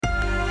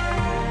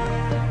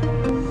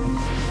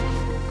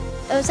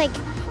was like,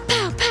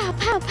 pow, pow,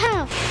 pow,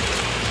 pow.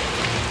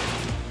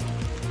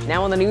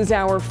 Now on the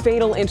NewsHour,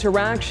 fatal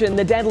interaction,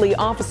 the deadly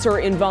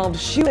officer-involved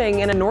shooting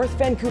in a North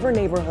Vancouver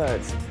neighborhood.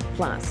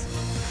 Plus,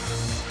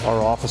 our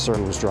officer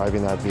who was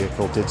driving that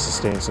vehicle did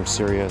sustain some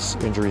serious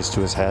injuries to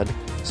his head,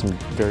 some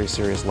very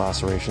serious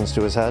lacerations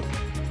to his head.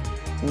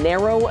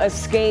 narrow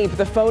escape,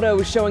 the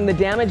photos showing the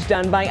damage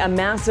done by a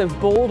massive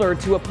boulder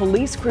to a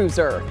police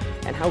cruiser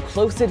and how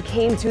close it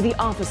came to the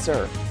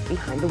officer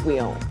behind the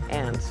wheel.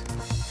 And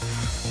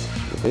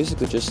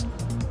basically just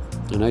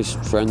a nice,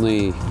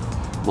 friendly,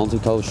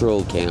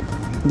 multicultural camp.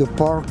 The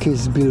park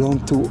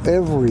belongs to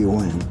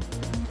everyone.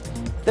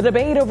 the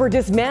debate over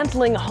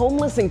dismantling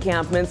homeless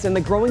encampments and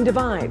the growing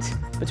divide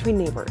between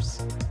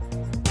neighbors.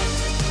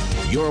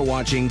 You're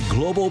watching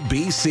Global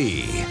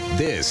BC.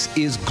 This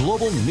is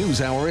Global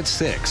NewsHour at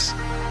 6.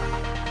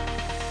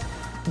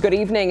 Good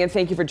evening and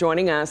thank you for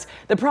joining us.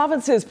 The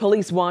province's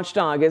police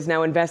watchdog is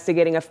now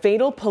investigating a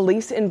fatal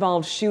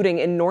police-involved shooting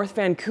in North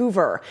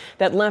Vancouver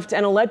that left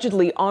an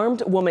allegedly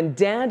armed woman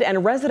dead,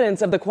 and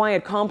residents of the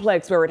quiet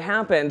complex where it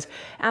happened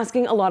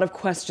asking a lot of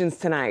questions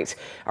tonight.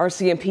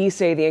 RCMP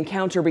say the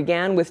encounter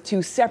began with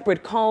two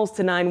separate calls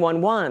to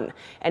 911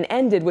 and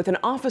ended with an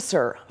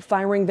officer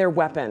firing their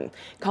weapon.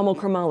 Kamal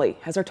Karmali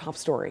has our top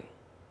story.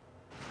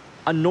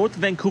 A North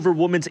Vancouver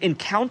woman's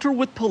encounter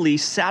with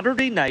police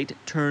Saturday night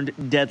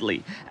turned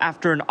deadly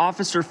after an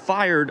officer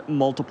fired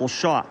multiple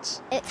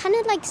shots. It kind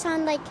of like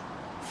sounded like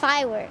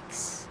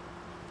fireworks,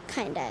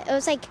 kind of. It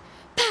was like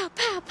pow,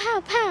 pow,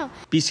 pow, pow.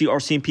 BC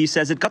RCMP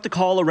says it got the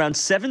call around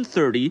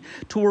 7:30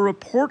 to a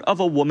report of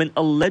a woman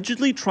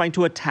allegedly trying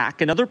to attack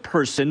another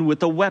person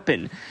with a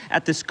weapon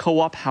at this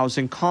co-op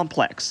housing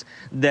complex.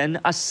 Then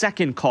a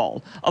second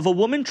call of a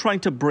woman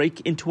trying to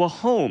break into a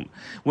home.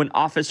 When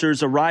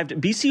officers arrived,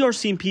 BC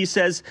RCMP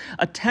says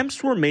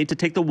attempts were made to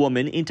take the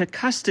woman into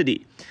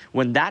custody.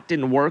 When that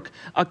didn't work,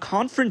 a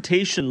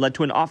confrontation led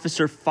to an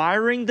officer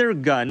firing their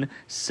gun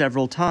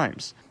several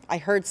times. I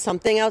heard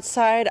something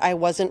outside. I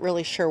wasn't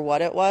really sure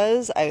what it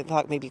was. I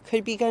thought maybe it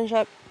could be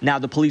gunshot. Now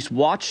the police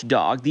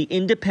watchdog, the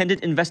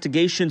Independent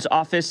Investigations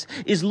Office,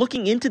 is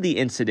looking into the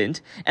incident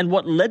and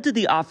what led to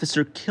the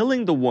officer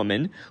killing the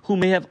woman, who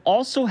may have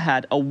also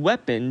had a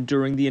weapon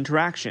during the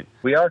interaction.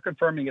 We are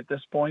confirming at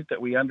this point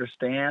that we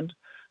understand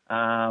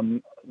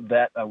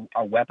that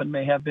a weapon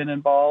may have been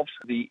involved.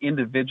 The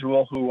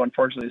individual who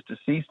unfortunately is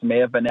deceased may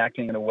have been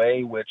acting in a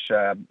way which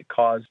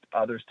caused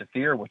others to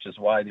fear, which is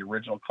why the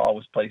original call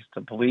was placed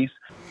to police.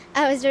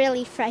 I was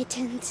really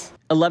frightened.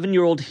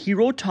 11-year-old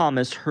Hero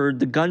Thomas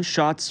heard the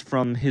gunshots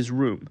from his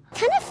room.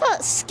 Kind of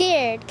felt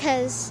scared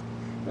because,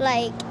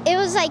 it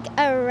was,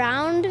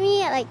 around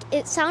me.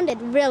 It sounded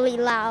really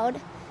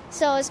loud.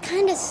 So I was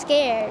kind of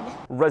scared.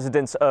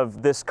 Residents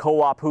of this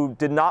co-op who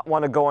did not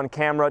want to go on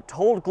camera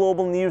told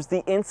Global News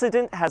the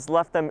incident has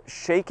left them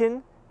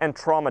shaken and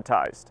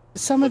traumatized.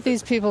 Some of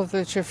these people have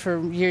lived here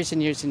for years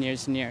and years and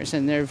years and years,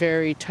 and they're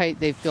very tight.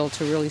 They've built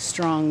a really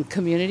strong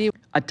community.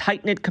 A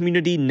tight-knit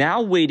community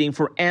now waiting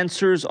for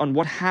answers on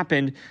what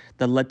happened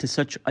that led to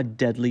such a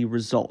deadly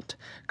result.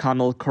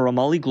 Kamal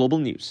Karamali, Global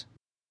News.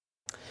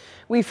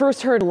 We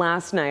first heard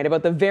last night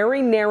about the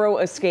very narrow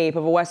escape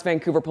of a West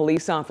Vancouver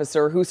police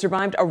officer who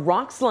survived a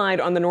rock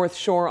slide on the North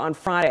Shore on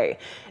Friday.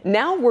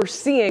 Now we're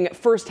seeing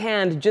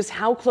firsthand just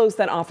how close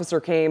that officer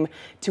came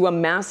to a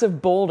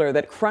massive boulder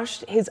that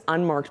crushed his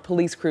unmarked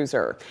police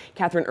cruiser.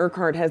 Catherine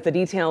Urquhart has the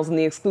details and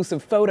the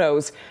exclusive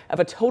photos of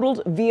a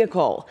totaled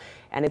vehicle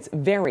and its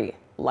very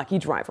lucky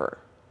driver.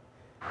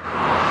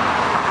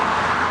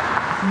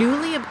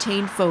 Newly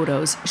obtained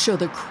photos show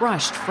the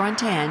crushed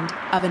front end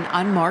of an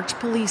unmarked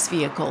police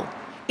vehicle.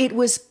 It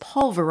was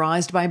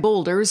pulverized by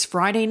boulders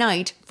Friday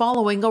night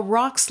following a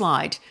rock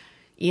slide.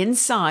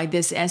 Inside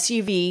this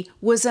SUV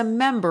was a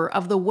member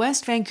of the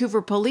West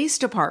Vancouver Police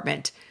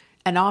Department,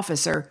 an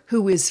officer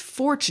who is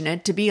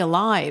fortunate to be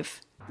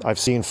alive. I've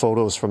seen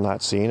photos from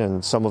that scene,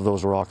 and some of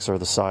those rocks are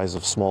the size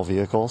of small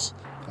vehicles.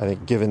 I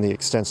think given the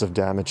extensive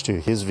damage to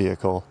his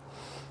vehicle,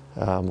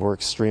 we're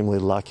extremely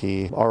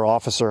lucky. Our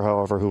officer,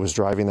 however, who was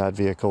driving that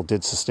vehicle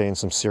did sustain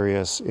some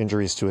serious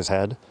injuries to his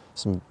head,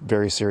 some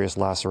very serious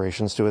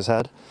lacerations to his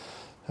head.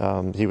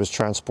 He was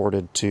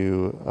transported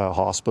to a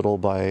hospital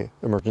by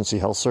Emergency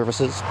Health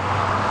Services.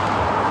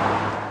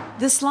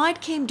 The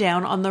slide came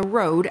down on the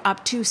road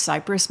up to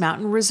Cypress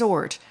Mountain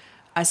Resort.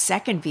 A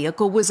second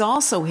vehicle was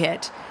also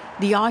hit.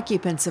 The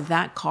occupants of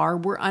that car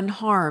were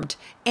unharmed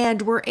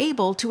and were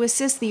able to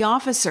assist the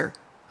officer,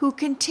 who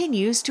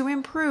continues to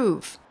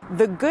improve.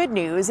 The good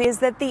news is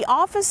that the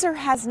officer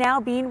has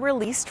now been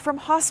released from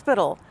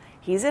hospital.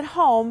 He's at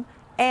home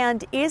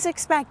and is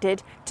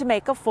expected to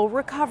make a full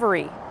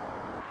recovery.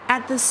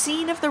 At the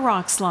scene of the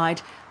rock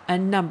slide, a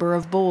number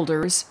of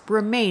boulders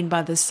remain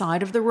by the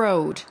side of the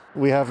road.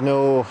 We have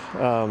no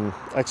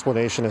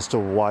explanation as to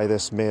why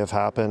this may have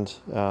happened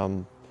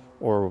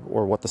or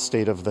what the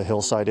state of the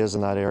hillside is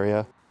in that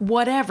area.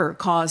 Whatever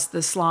caused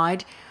the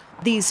slide,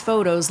 these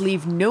photos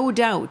leave no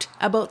doubt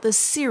about the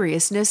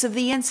seriousness of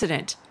the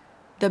incident.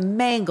 The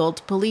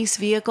mangled police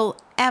vehicle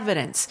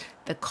evidence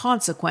the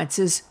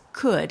consequences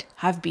could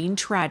have been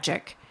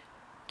tragic.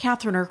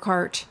 Catherine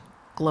Urquhart,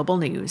 Global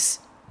News.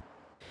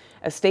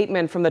 A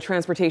statement from the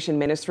Transportation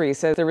Ministry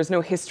says there was no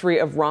history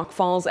of rock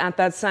falls at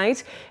that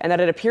site and that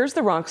it appears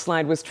the rock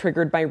slide was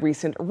triggered by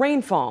recent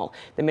rainfall.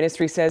 The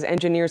ministry says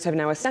engineers have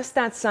now assessed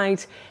that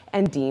site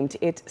and deemed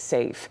it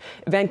safe.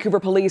 Vancouver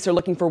police are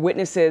looking for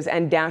witnesses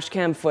and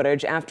dashcam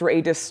footage after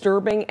a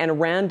disturbing and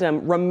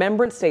random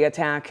Remembrance Day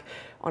attack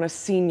on a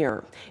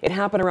senior. It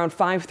happened around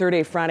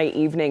 5:30 Friday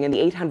evening in the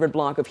 800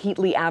 block of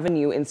Heatley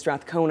Avenue in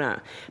Strathcona.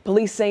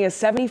 Police say a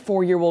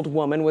 74-year-old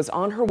woman was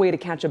on her way to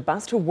catch a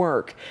bus to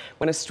work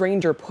when a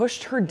stranger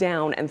pushed her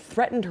down and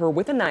threatened her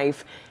with a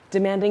knife,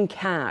 demanding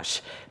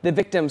cash. The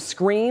victim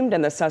screamed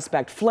and the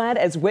suspect fled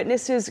as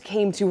witnesses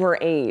came to her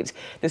aid.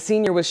 The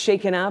senior was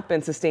shaken up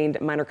and sustained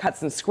minor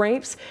cuts and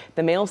scrapes.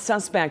 The male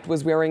suspect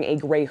was wearing a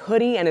gray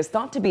hoodie and is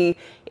thought to be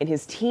in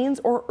his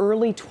teens or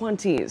early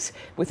 20s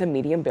with a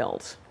medium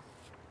build.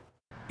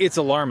 It's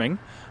alarming.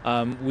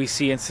 We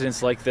see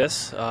incidents like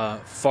this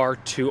far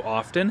too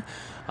often.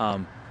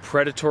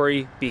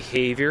 Predatory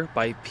behavior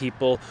by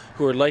people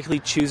who are likely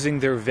choosing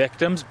their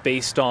victims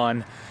based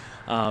on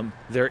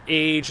their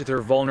age,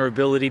 their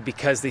vulnerability,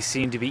 because they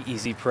seem to be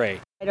easy prey.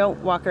 I don't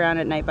walk around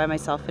at night by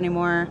myself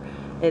anymore.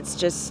 It's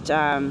just,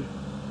 I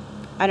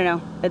don't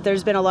know.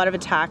 There's been a lot of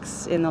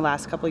attacks in the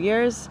last couple of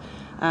years.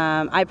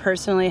 I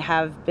personally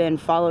have been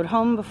followed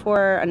home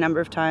before a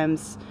number of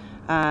times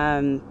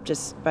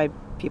just by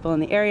people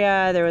in the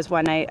area. There was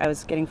one night I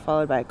was getting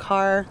followed by a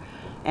car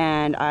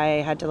and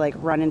I had to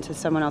run into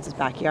someone else's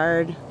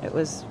backyard. It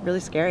was really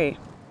scary.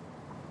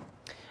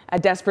 A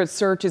desperate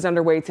search is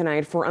underway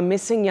tonight for a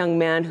missing young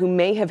man who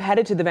may have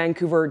headed to the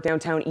Vancouver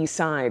downtown east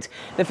side.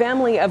 The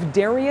family of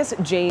Darius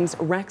James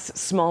Rex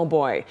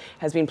Smallboy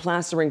has been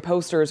plastering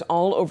posters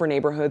all over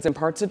neighborhoods and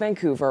parts of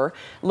Vancouver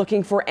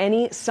looking for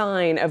any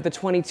sign of the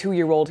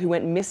 22-year-old who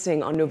went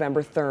missing on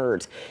November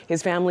 3rd.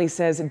 His family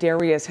says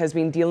Darius has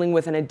been dealing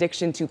with an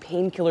addiction to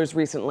painkillers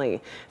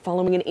recently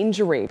following an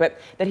injury, but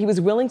that he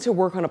was willing to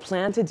work on a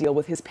plan to deal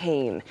with his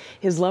pain.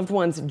 His loved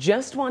ones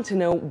just want to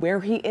know where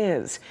he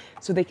is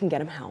so they can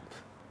get him help.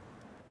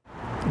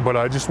 But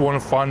I just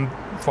want to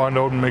find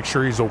out and make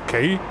sure he's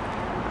okay,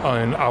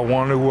 and I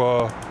want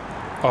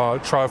to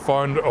try to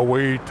find a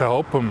way to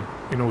help him,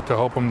 to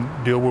help him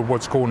deal with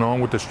what's going on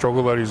with the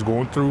struggle that he's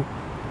going through.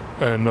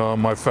 And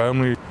my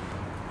family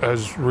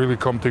has really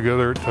come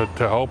together to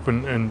help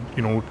and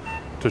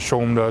to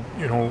show him that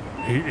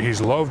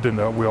he's loved and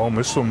that we all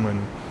miss him,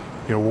 and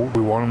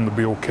we want him to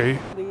be okay.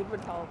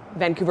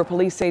 Vancouver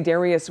police say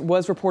Darius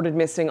was reported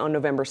missing on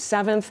November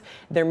 7th.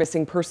 Their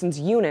missing persons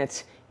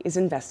unit is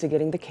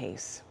investigating the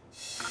case.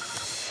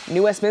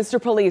 New Westminster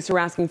police are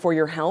asking for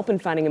your help in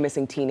finding a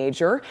missing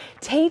teenager.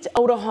 Tate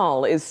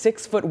Odahall is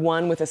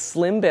 6'1" with a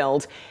slim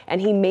build,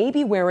 and he may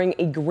be wearing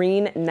a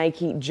green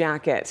Nike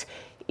jacket.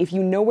 If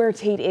you know where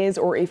Tate is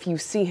or if you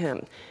see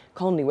him,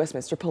 call New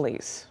Westminster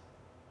Police.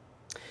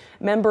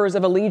 Members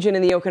of a Legion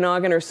in the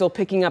Okanagan are still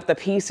picking up the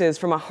pieces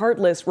from a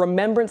heartless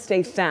Remembrance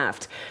Day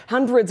theft.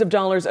 Hundreds of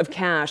dollars of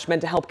cash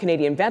meant to help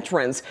Canadian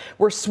veterans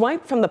were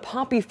swiped from the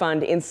Poppy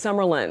Fund in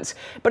Summerland.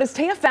 But as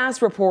Taya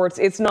Fast reports,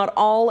 it's not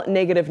all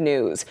negative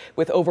news,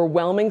 with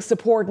overwhelming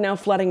support now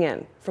flooding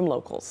in from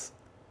locals.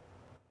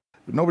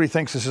 Nobody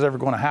thinks this is ever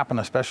going to happen,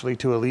 especially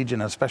to a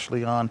Legion,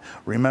 especially on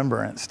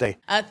Remembrance Day.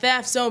 A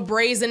theft so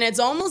brazen it's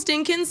almost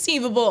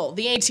inconceivable.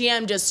 The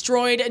ATM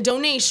destroyed,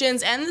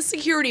 donations and the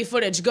security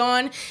footage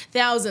gone.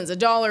 Thousands of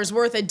dollars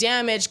worth of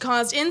damage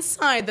caused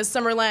inside the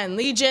Summerland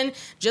Legion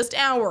just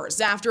hours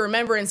after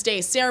Remembrance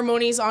Day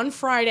ceremonies on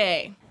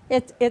Friday.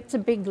 It's a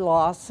big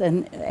loss,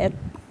 and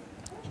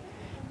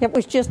it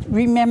was just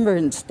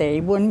Remembrance Day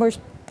when we're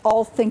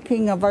all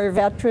thinking of our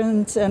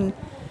veterans, and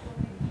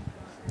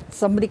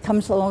somebody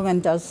comes along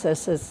and does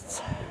this.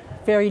 It's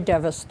very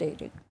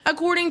devastating.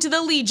 According to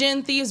the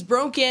Legion, thieves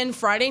broke in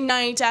Friday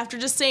night after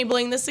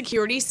disabling the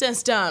security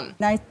system.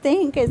 And I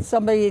think it's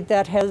somebody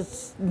that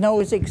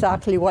knows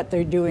exactly what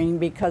they're doing,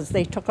 because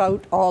they took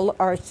out all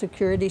our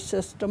security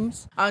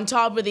systems. On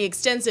top of the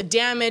extensive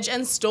damage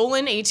and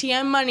stolen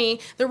ATM money,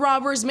 the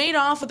robbers made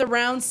off with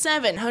around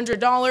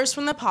 $700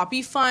 from the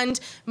Poppy Fund,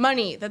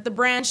 money that the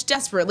branch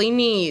desperately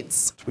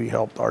needs. We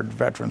helped our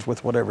veterans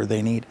with whatever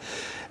they need,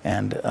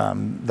 and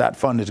that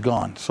fund is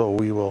gone, so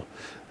we will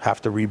have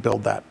to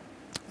rebuild that.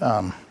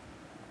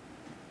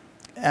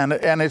 And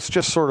it's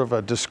just sort of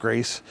a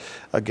disgrace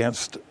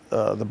against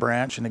the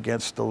branch and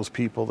against those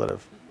people that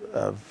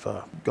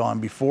have gone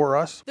before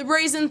us. The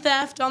brazen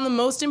theft on the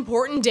most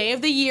important day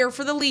of the year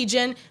for the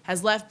Legion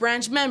has left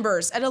branch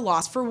members at a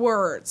loss for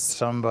words.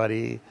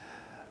 Somebody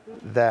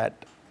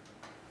that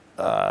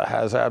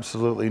has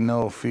absolutely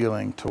no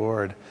feeling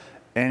toward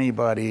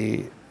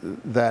anybody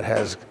that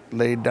has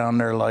laid down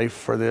their life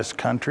for this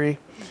country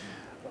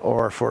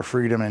or for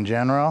freedom in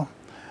general.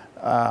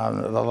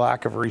 The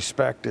lack of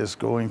respect is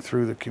going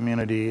through the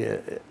community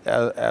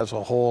as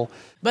a whole.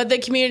 But the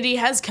community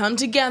has come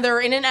together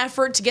in an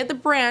effort to get the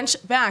branch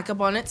back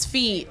up on its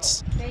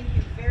feet. Thank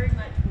you very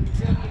much.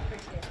 We really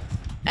appreciate it.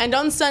 And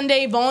on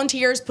Sunday,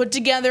 volunteers put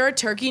together a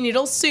turkey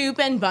noodle soup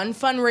and bun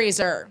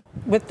fundraiser.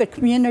 With the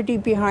community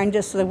behind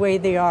us the way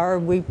they are,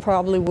 we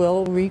probably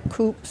will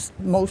recoup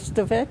most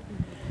of it.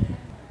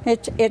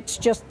 It's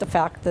just the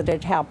fact that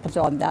it happens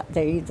on that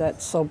day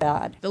that's so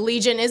bad. The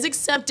Legion is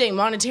accepting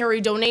monetary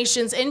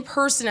donations in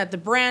person at the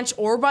branch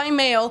or by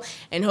mail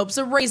in hopes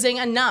of raising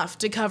enough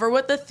to cover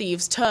what the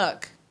thieves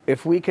took.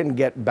 If we can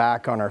get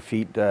back on our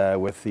feet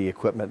with the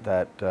equipment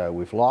that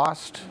we've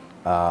lost,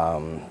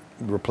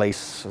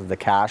 replace the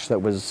cash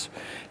that was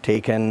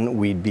taken,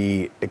 we'd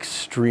be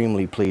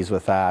extremely pleased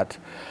with that.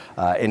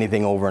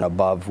 Anything over and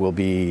above will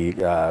be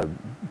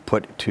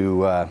put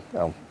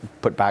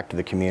back to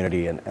the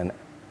community, and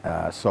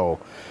so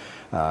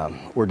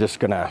we're just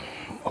going to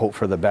hope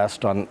for the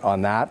best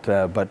on that.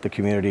 But the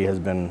community has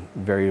been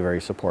very,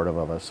 very supportive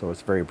of us, so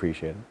it's very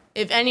appreciated.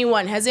 If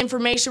anyone has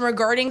information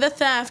regarding the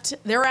theft,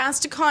 they're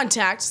asked to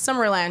contact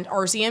Summerland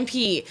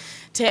RCMP.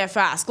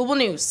 TFS Global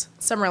News,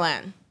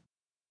 Summerland.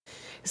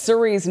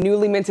 Surrey's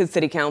newly minted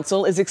city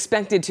council is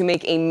expected to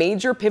make a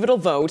major pivotal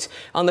vote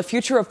on the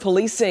future of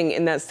policing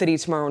in that city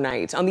tomorrow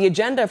night. On the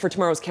agenda for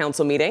tomorrow's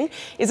council meeting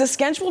is a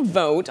scheduled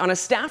vote on a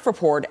staff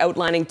report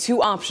outlining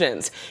two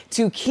options: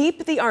 to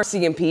keep the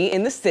RCMP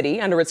in the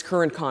city under its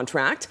current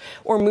contract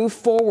or move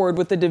forward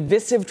with the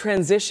divisive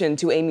transition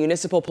to a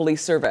municipal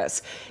police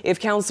service. If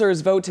councillors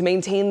vote to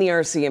maintain the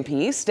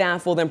RCMP,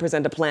 staff will then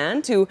present a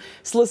plan to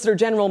Solicitor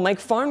General Mike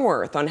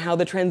Farnworth on how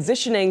the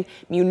transitioning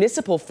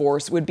municipal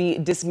force would be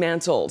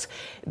dismantled.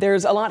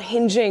 There's a lot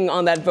hinging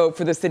on that vote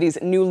for the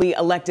city's newly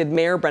elected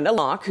mayor, Brenda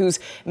Locke, whose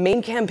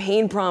main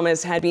campaign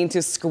promise had been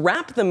to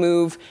scrap the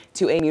move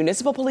to a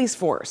municipal police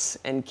force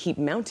and keep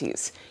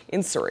Mounties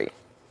in Surrey.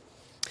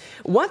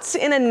 What's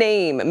in a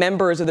name?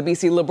 Members of the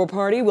BC Liberal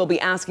Party will be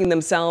asking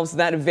themselves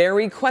that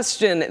very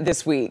question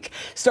this week.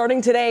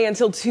 Starting today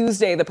until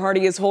Tuesday, the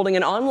party is holding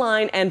an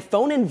online and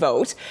phone-in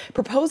vote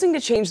proposing to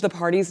change the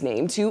party's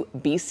name to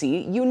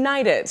BC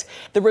United.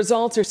 The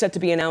results are set to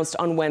be announced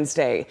on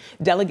Wednesday.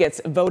 Delegates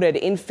voted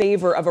in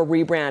favor of a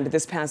rebrand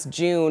this past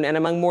June, and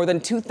among more than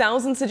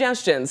 2,000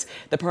 suggestions,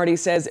 the party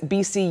says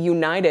BC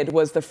United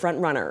was the front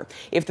runner.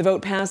 If the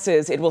vote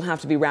passes, it will have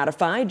to be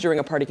ratified during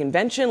a party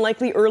convention,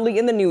 likely early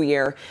in the new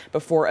year,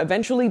 before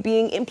eventually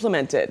being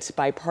implemented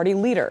by party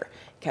leader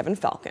Kevin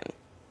Falcon.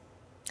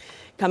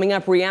 Coming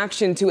up,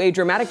 reaction to a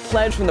dramatic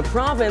pledge from the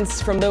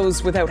province from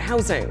those without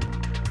housing.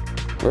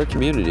 We're a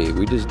community.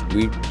 We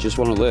just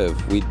want to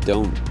live. We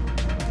don't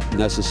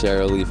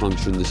necessarily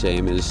function the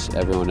same as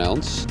everyone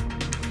else.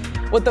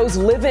 What those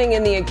living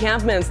in the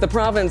encampments the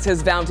province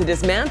has vowed to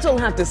dismantle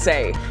have to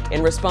say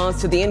in response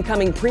to the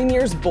incoming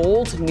premier's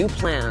bold new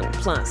plan.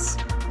 Plus,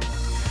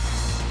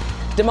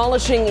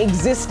 demolishing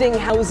existing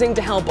housing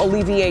to help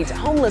alleviate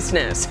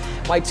homelessness.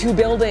 Why two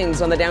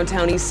buildings on the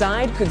downtown east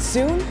side could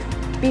soon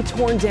be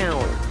torn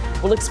down.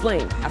 We'll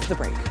explain after the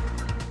break.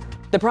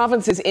 The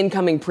province's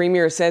incoming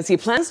premier says he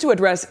plans to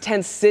address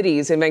tent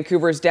cities in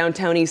Vancouver's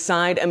downtown east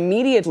side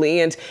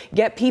immediately and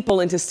get people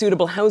into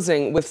suitable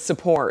housing with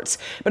support.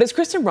 But as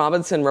Kristen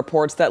Robinson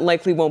reports, that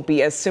likely won't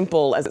be as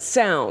simple as it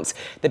sounds.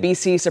 The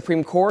BC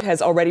Supreme Court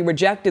has already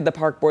rejected the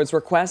Park Board's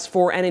request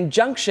for an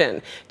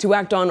injunction to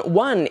act on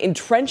one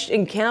entrenched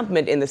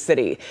encampment in the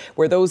city,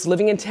 where those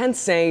living in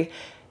tents say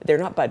they're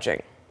not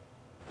budging.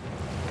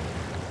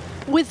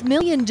 With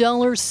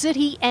million-dollar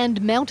city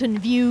and mountain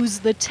views,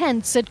 the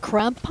tents at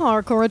Crab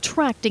Park are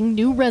attracting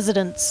new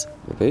residents.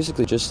 We're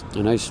basically just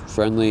a nice,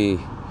 friendly,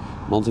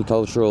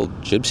 multicultural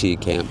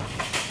gypsy camp.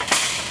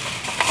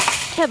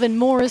 Kevin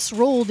Morris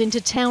rolled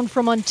into town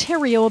from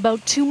Ontario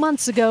about 2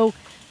 months ago,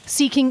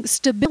 seeking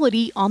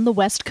stability on the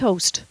West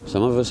Coast.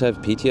 Some of us have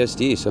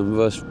PTSD. Some of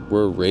us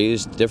were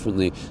raised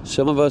differently.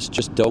 Some of us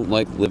just don't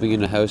like living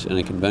in a house in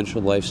a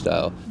conventional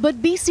lifestyle.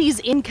 But BC's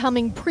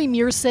incoming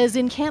premier says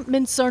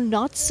encampments are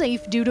not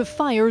safe due to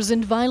fires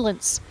and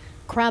violence.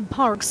 Crab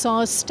Park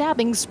saw a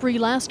stabbing spree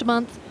last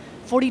month.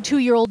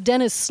 42-year-old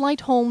Dennis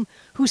Slightholm,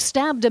 who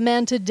stabbed a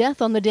man to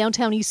death on the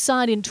downtown east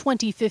side in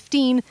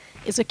 2015,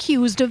 is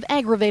accused of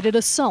aggravated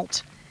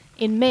assault.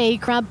 In May,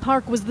 Crab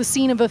Park was the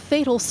scene of a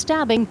fatal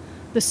stabbing,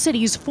 the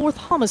city's fourth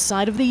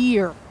homicide of the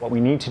year. What we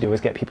need to do is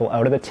get people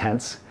out of the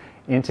tents,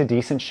 into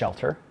decent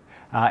shelter,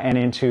 and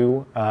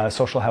into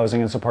social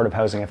housing and supportive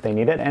housing if they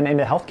need it, and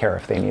into healthcare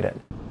if they need it.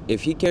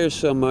 If he cares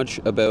so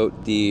much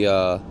about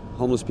the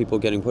homeless people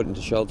getting put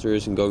into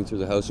shelters and going through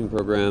the housing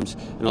programs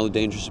and all the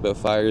dangers about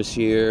fires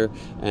here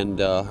and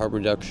harm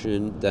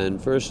reduction, then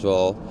first of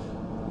all,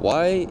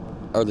 why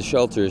are the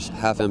shelters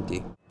half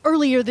empty?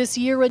 Earlier this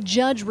year, a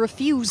judge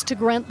refused to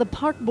grant the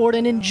Park Board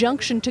an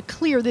injunction to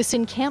clear this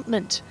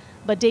encampment.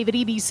 But David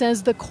Eby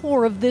says the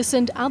core of this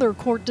and other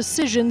court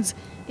decisions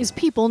is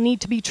people need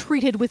to be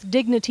treated with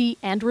dignity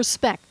and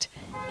respect.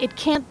 It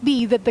can't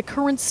be that the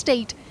current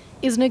state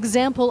is an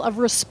example of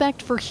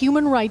respect for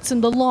human rights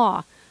and the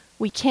law.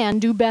 We can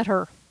do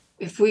better.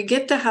 If we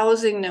get the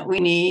housing that we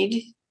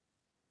need,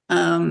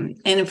 and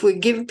if we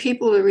give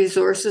people the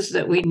resources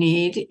that we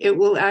need, it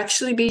will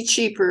actually be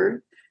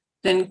cheaper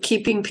than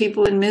keeping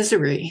people in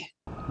misery.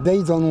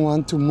 They don't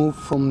want to move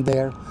from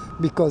there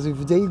because if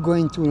they go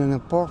into an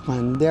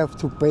apartment, they have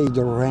to pay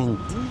the rent.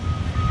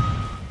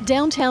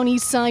 Downtown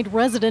Eastside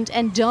resident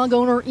and dog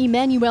owner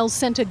Emmanuel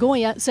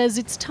Santagoya says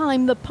it's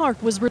time the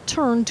park was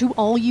returned to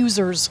all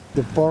users.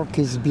 The park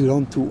is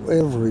belong to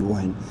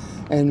everyone,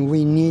 and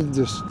we need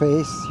the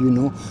space,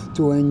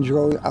 to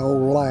enjoy our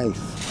life.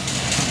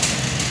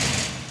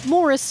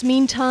 Morris,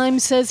 meantime,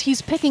 says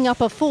he's picking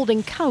up a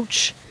folding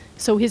couch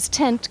so his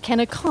tent can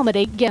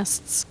accommodate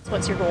guests.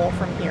 What's your goal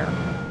from here?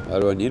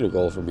 How do I need a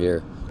goal from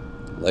here?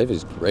 Life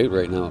is great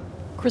right now.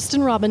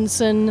 Kristen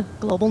Robinson,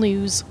 Global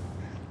News.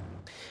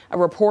 A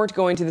report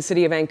going to the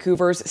City of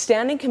Vancouver's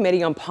Standing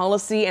Committee on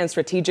Policy and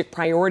Strategic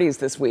Priorities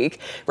this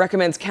week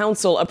recommends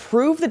Council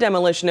approve the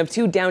demolition of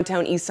 2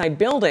 downtown Eastside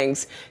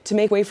buildings to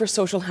make way for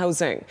social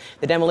housing.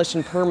 The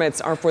demolition permits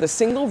are for the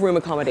single-room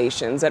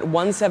accommodations at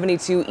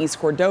 172 East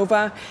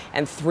Cordova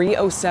and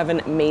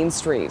 307 Main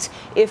Street.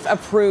 If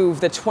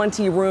approved, the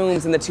 20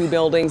 rooms in the 2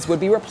 buildings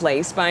would be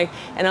replaced by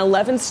an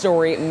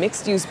 11-story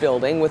mixed-use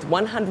building with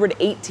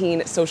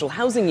 118 social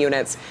housing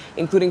units,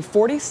 including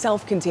 40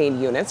 self-contained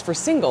units for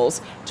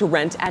singles to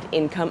rent at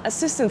income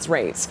assistance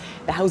rates.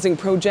 The housing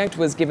project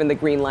was given the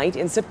green light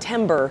in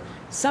September,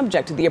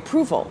 subject to the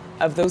approval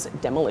of those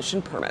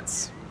demolition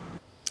permits.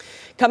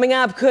 Coming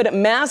up, could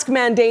mask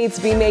mandates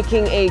be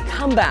making a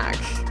comeback?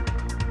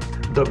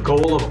 The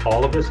goal of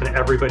all of this, and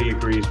everybody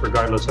agrees,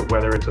 regardless of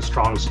whether it's a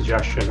strong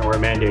suggestion or a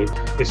mandate,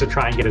 is to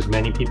try and get as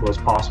many people as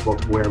possible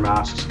to wear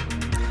masks.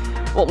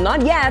 Well,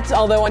 not yet,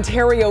 although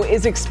Ontario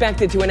is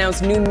expected to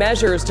announce new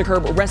measures to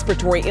curb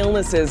respiratory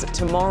illnesses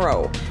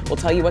tomorrow. We'll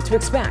tell you what to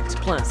expect.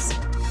 Plus,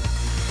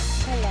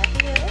 I love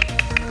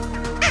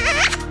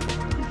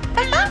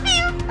you.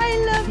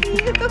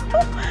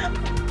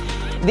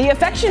 the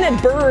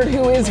affectionate bird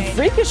who is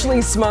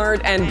freakishly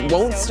smart and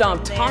won't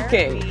stop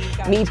talking.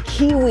 Meet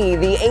Kiwi,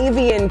 the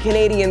avian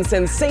Canadian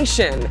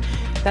sensation.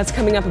 That's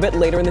coming up a bit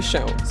later in the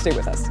show. Stay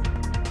with us.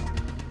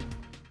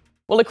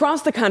 Well,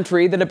 across the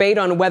country, the debate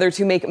on whether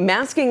to make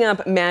masking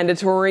up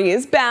mandatory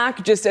is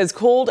back just as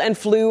cold and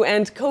flu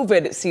and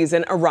COVID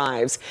season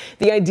arrives.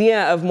 The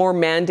idea of more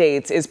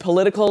mandates is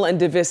political and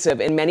divisive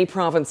in many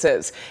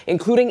provinces,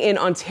 including in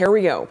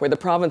Ontario, where the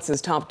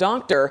province's top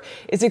doctor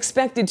is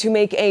expected to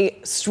make a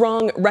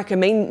strong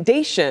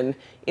recommendation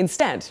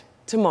instead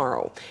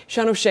tomorrow.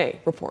 Sean O'Shea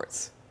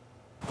reports.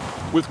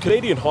 With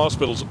Canadian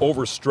hospitals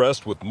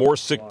overstressed with more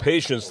sick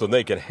patients than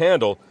they can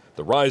handle,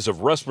 the rise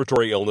of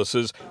respiratory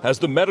illnesses has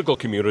the medical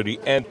community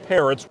and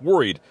parents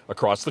worried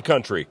across the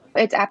country.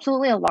 It's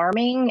absolutely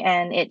alarming,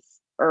 and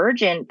it's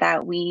urgent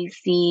that we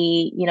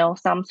see,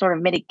 some sort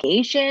of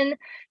mitigation,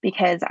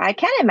 because I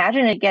can't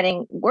imagine it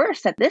getting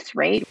worse at this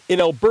rate.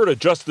 In Alberta,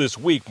 just this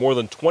week, more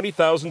than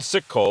 20,000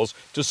 sick calls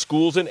to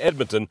schools in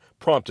Edmonton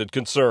prompted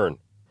concern.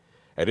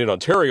 And in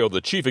Ontario, the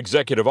chief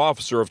executive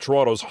officer of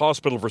Toronto's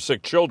Hospital for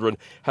Sick Children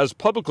has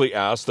publicly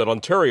asked that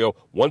Ontario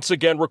once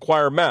again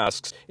require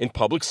masks in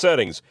public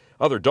settings.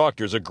 Other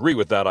doctors agree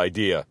with that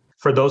idea.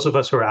 For those of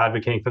us who are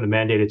advocating for the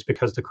mandate, it's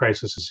because the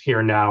crisis is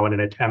here now in an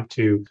attempt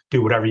to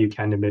do whatever you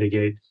can to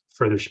mitigate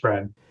further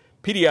spread.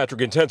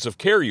 Pediatric intensive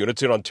care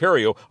units in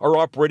Ontario are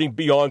operating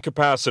beyond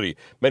capacity.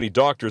 Many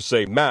doctors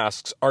say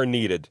masks are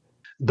needed.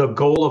 The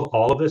goal of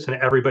all of this,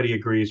 and everybody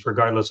agrees,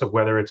 regardless of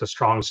whether it's a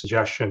strong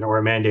suggestion or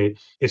a mandate,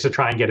 is to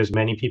try and get as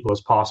many people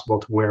as possible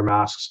to wear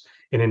masks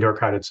in indoor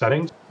crowded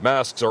settings.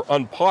 Masks are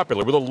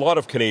unpopular with a lot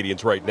of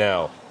Canadians right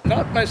now.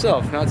 Not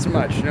myself, not so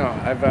much. No,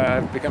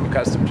 I've become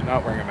accustomed to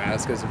not wearing a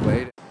mask as of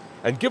late.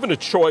 And given a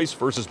choice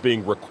versus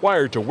being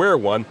required to wear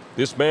one,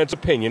 this man's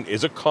opinion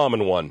is a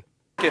common one.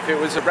 If it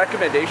was a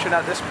recommendation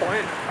at this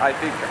point, I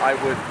think I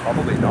would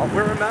probably not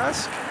wear a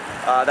mask.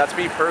 That's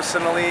me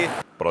personally.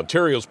 But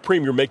Ontario's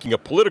premier making a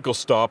political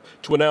stop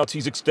to announce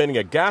he's extending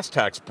a gas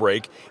tax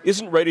break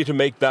isn't ready to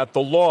make that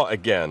the law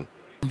again.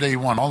 Day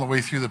one, all the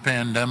way through the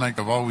pandemic,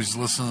 I've always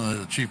listened to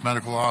the Chief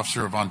Medical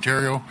Officer of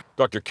Ontario.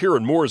 Dr.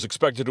 Kieran Moore is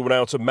expected to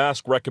announce a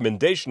mask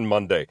recommendation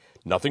Monday,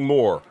 nothing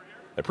more.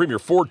 And Premier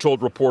Ford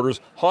told reporters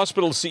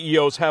hospital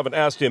CEOs haven't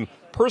asked him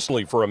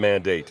personally for a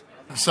mandate.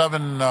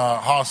 7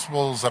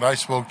 hospitals that I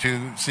spoke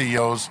to,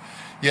 CEOs,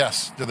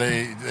 yes,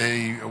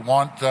 they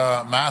want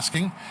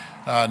masking.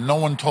 No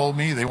one told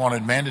me they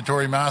wanted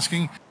mandatory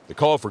masking. The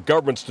call for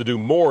governments to do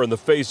more in the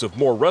face of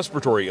more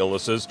respiratory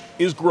illnesses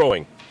is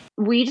growing.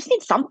 We just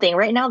need something.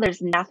 Right now,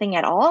 there's nothing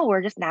at all.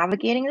 We're just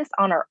navigating this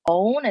on our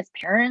own as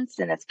parents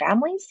and as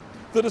families.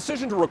 The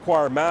decision to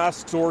require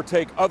masks or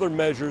take other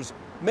measures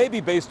may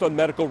be based on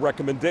medical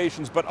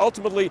recommendations, but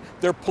ultimately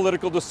they're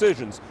political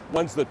decisions,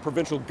 ones that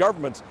provincial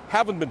governments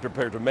haven't been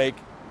prepared to make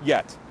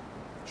yet.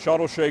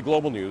 Sean O'Shea,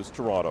 Global News,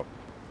 Toronto.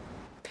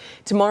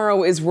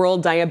 Tomorrow is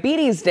World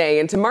Diabetes Day,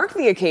 and to mark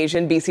the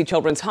occasion, BC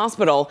Children's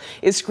Hospital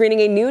is screening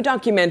a new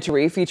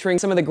documentary featuring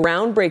some of the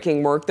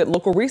groundbreaking work that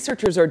local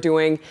researchers are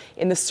doing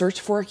in the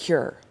search for a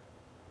cure.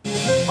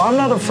 I'm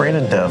not afraid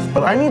of death,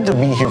 but I need to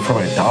be here for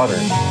my daughter.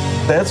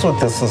 That's what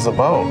this is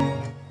about.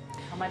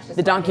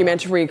 The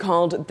documentary,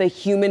 called The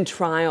Human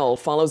Trial,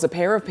 follows a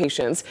pair of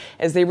patients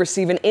as they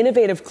receive an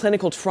innovative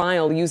clinical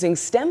trial using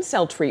stem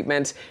cell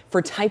treatment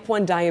for type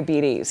 1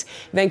 diabetes.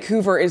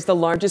 Vancouver is the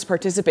largest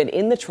participant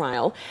in the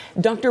trial.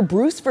 Dr.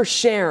 Bruce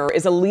Verschere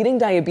is a leading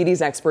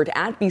diabetes expert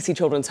at BC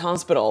Children's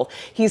Hospital.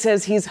 He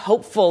says he's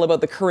hopeful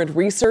about the current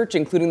research,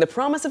 including the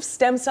promise of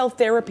stem cell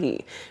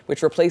therapy,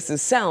 which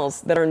replaces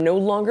cells that are no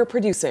longer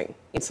producing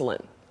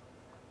insulin.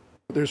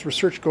 There's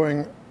research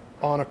going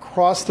on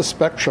across the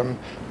spectrum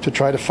to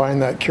try to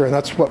find that cure, and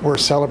that's what we're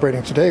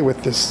celebrating today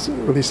with this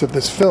release of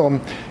this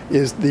film,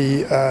 is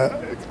the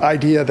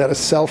idea that a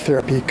cell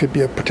therapy could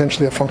be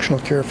potentially a functional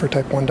cure for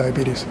type 1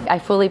 diabetes. I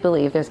fully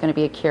believe there's going to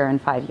be a cure in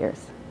 5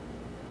 years.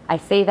 I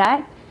say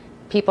that.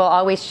 People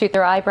always shoot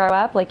their eyebrow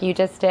up like you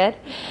just did,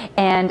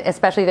 and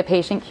especially the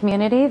patient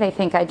community. They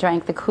think I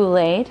drank the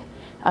Kool-Aid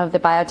of the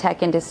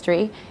biotech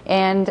industry,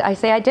 and I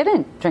say I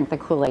didn't drink the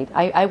Kool-Aid.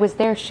 I was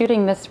there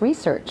shooting this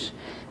research.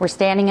 We're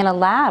standing in a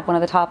lab, one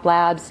of the top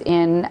labs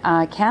in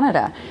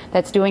Canada,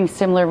 that's doing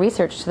similar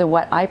research to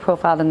what I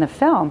profiled in the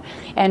film,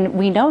 and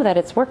we know that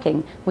it's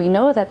working. We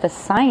know that the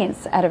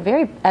science at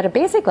a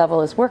basic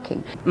level is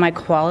working. My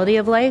quality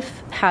of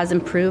life has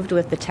improved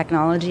with the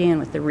technology and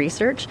with the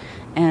research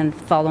and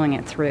following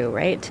it through,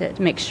 right, to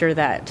make sure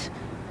that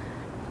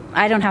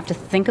I don't have to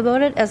think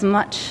about it as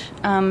much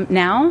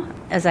now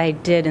as I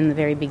did in the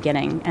very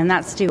beginning, and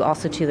that's due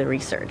also to the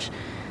research.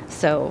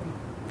 So,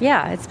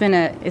 yeah, it's been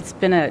a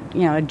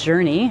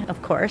journey,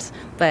 of course,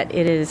 but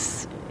it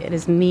is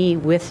me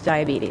with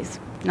diabetes,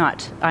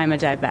 not I'm a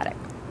diabetic.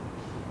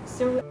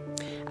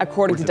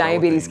 According to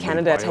Diabetes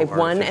Canada, type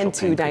 1 and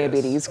 2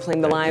 diabetes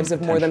claim the lives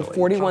of more than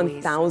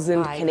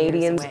 41,000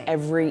 Canadians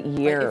every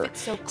year.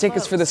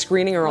 Tickets for the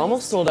screening are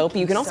almost sold out, but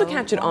you can also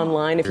catch it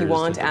online if you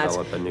want at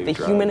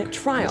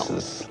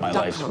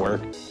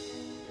thehumantrial.com.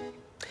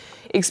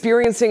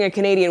 Experiencing a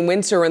Canadian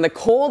winter and the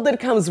cold that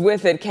comes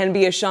with it can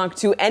be a shock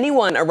to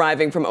anyone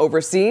arriving from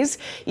overseas,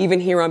 even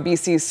here on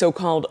BC's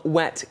so-called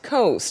wet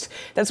coast.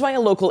 That's why a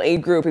local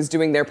aid group is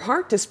doing their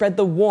part to spread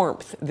the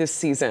warmth this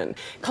season.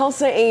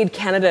 Khalsa Aid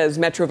Canada's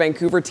Metro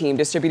Vancouver team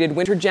distributed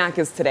winter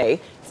jackets today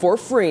for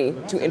free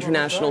to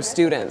international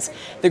students.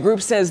 The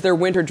group says their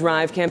Winter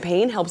Drive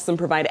campaign helps them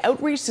provide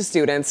outreach to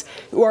students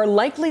who are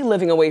likely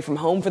living away from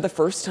home for the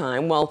first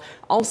time, while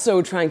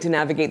also trying to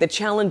navigate the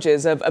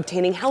challenges of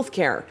obtaining health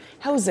care,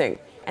 housing,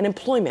 and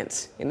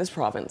employment in this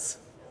province.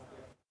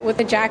 With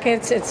the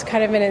jackets, it's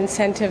kind of an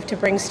incentive to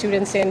bring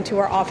students into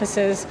our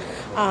offices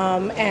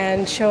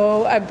and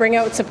bring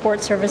out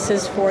support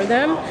services for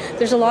them.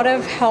 There's a lot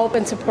of help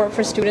and support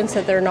for students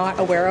that they're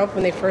not aware of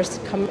when they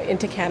first come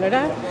into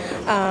Canada.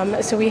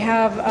 So we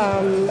have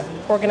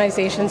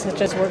organizations such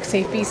as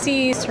WorkSafe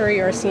BC, Surrey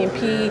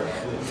RCMP,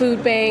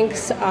 food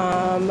banks,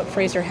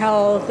 Fraser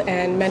Health,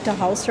 and mental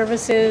health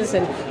services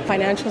and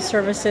financial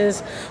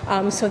services,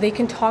 so they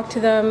can talk to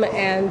them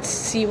and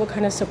see what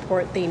kind of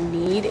support they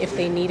need if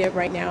they need it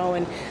right now.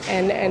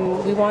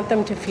 And we want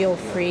them to feel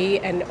free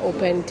and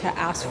open to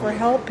ask for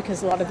help,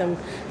 because a lot of them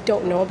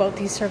don't know about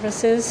these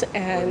services,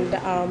 and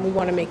we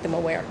want to make them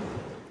aware.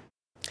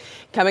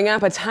 Coming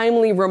up, a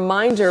timely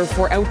reminder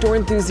for outdoor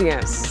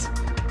enthusiasts.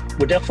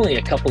 We're definitely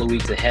a couple of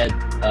weeks ahead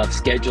of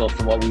schedule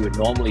from what we would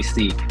normally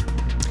see.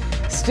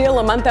 Still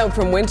a month out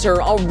from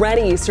winter,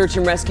 already search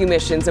and rescue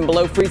missions in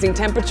below freezing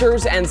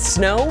temperatures and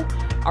snow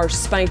are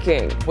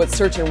spiking. What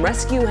search and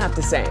rescue have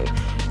to say?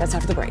 That's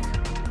after the break.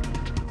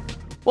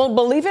 Well,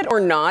 believe it or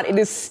not, it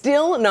is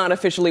still not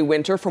officially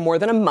winter for more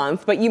than a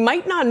month, but you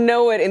might not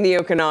know it in the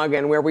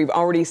Okanagan, where we've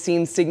already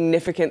seen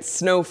significant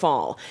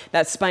snowfall.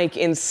 That spike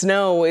in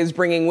snow is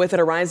bringing with it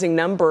a rising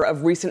number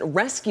of recent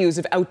rescues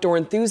of outdoor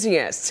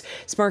enthusiasts,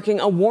 sparking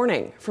a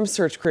warning from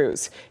search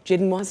crews.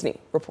 Jaden Wozni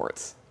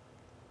reports.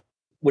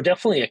 We're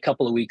definitely a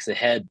couple of weeks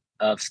ahead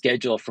of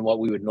schedule from what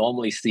we would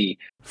normally see.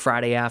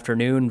 Friday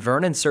afternoon,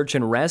 Vernon Search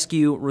and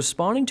Rescue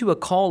responding to a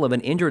call of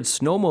an injured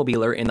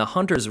snowmobiler in the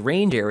Hunters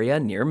Range area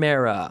near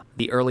Mara,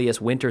 the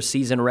earliest winter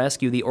season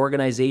rescue the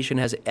organization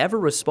has ever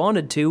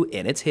responded to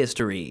in its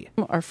history.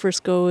 Our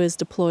first go is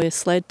deploy a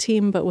sled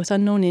team, but with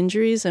unknown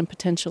injuries and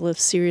potential of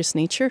serious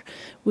nature,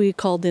 we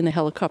called in a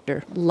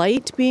helicopter.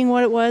 Light being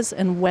what it was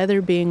and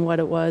weather being what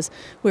it was,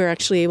 we were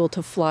actually able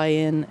to fly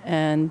in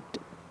and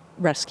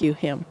rescue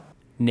him.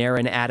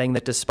 Nairn adding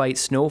that despite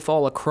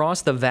snowfall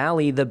across the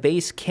valley, the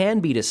base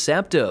can be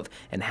deceptive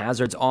and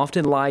hazards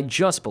often lie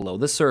just below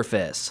the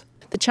surface.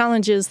 The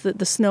challenge is that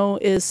the snow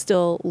is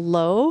still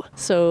low,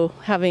 so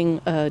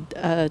having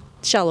a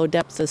shallow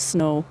depth of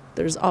snow,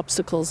 there's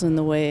obstacles in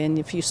the way, and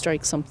if you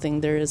strike something,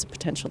 there is a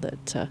potential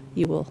that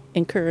you will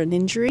incur an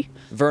injury.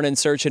 Vernon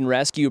Search and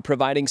Rescue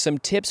providing some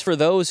tips for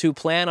those who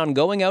plan on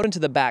going out into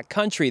the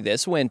backcountry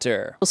this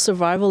winter.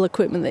 Survival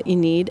equipment that you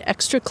need,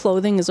 extra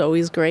clothing is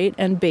always great,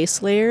 and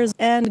base layers,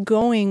 and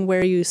going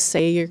where you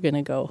say you're going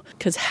to go,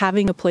 because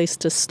having a place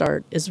to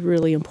start is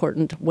really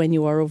important when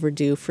you are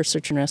overdue for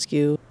search and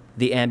rescue.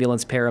 The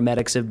ambulance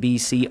paramedics of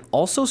BC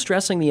also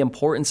stressing the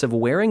importance of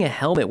wearing a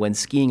helmet when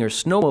skiing or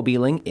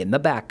snowmobiling in the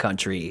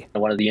backcountry.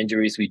 One of the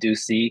injuries we do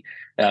see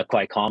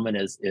quite common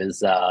is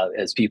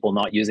people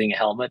not using a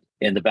helmet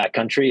in the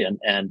backcountry,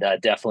 and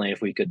definitely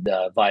if we could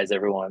advise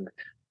everyone,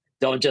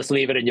 don't just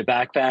leave it in your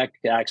backpack,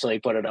 actually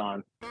put it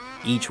on.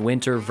 Each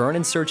winter,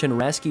 Vernon Search and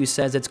Rescue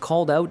says it's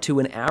called out to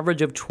an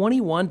average of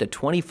 21 to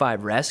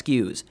 25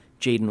 rescues.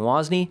 Jaden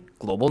Wozni,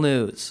 Global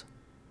News.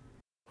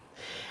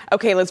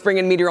 Okay, let's bring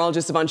in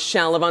meteorologist Yvonne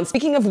Shallivan.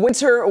 Speaking of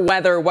winter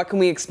weather, what can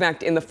we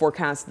expect in the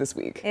forecast this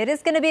week? It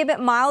is going to be a bit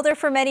milder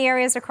for many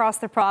areas across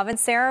the province,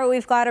 Sarah.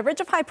 We've got a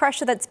ridge of high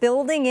pressure that's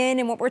building in,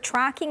 and what we're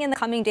tracking in the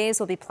coming days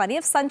will be plenty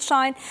of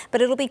sunshine,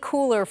 but it'll be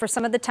cooler for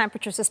some of the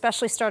temperatures,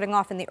 especially starting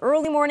off in the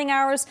early morning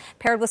hours,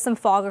 paired with some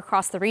fog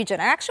across the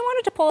region. I actually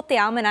wanted to pull up the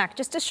almanac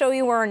just to show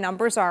you where our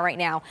numbers are right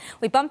now.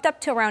 We bumped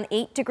up to around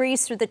 8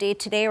 degrees through the day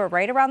today. We're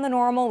right around the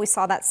normal. We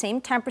saw that same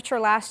temperature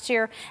last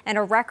year, and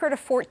a record of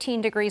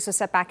 14 degrees was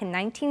set back in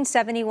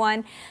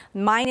 1971.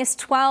 Minus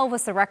 12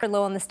 was the record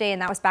low on this day,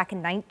 and that was back in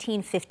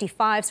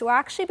 1955. So we'll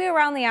actually be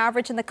around the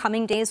average in the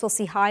coming days. We'll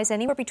see highs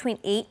anywhere between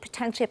 8,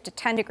 potentially up to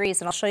 10 degrees,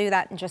 and I'll show you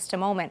that in just a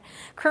moment.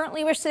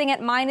 Currently, we're sitting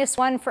at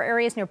 -1 for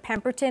areas near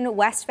Pemberton,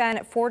 West Van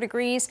at 4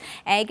 degrees,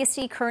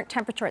 Agassiz, current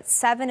temperature at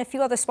 7. A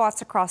few other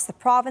spots across the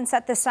province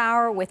at this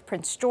hour, with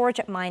Prince George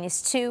at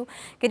 -2.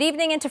 Good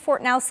evening into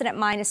Fort Nelson at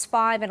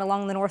 -5, and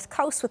along the north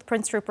coast with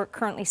Prince Rupert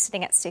currently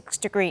sitting at 6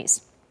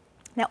 degrees.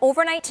 Now,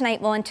 overnight tonight,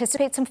 we'll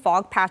anticipate some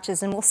fog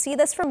patches, and we'll see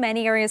this for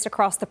many areas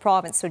across the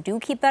province. So do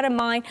keep that in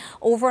mind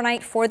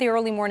overnight for the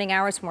early morning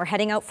hours when we're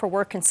heading out for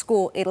work and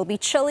school. It'll be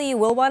chilly. You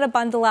will want to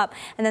bundle up.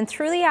 And then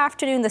through the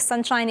afternoon, the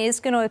sunshine is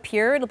going to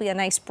appear. It'll be a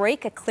nice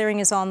break. A clearing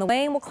is on the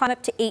way, and we'll climb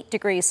up to 8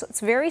 degrees. So it's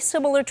very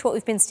similar to what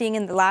we've been seeing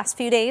in the last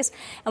few days,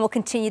 and we'll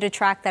continue to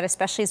track that,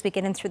 especially as we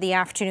get in through the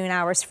afternoon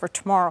hours for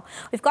tomorrow.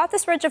 We've got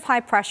this ridge of high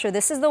pressure.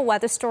 This is the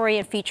weather story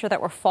and feature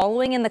that we're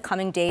following in the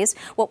coming days.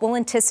 What we'll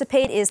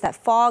anticipate is that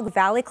fog,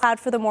 valley cloud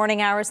for the morning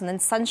hours, and then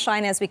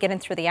sunshine as we get in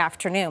through the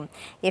afternoon.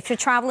 If you're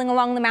traveling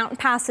along the mountain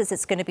passes,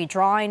 it's going to be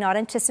dry, not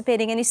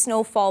anticipating any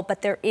snowfall,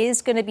 but there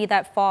is going to be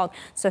that fog.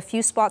 So a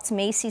few spots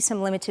may see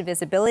some limited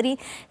visibility.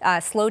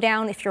 Slow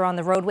down if you're on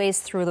the roadways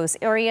through those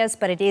areas,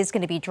 but it is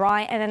going to be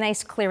dry and a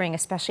nice clearing,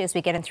 especially as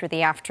we get in through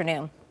the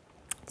afternoon.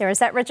 There is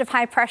that ridge of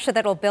high pressure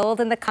that will build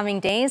in the coming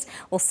days.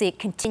 We'll see it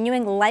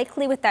continuing,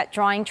 likely with that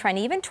drying trend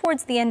even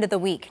towards the end of the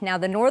week. Now,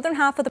 the northern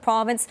half of the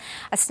province,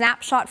 a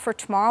snapshot for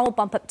tomorrow will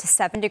bump up to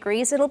 7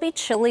 degrees. It'll be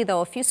chilly, though.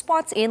 A few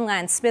spots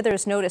inland.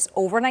 Smithers, notice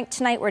overnight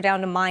tonight we're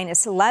down to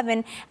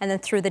 -11, and then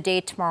through the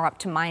day tomorrow up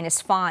to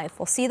 -5.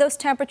 We'll see those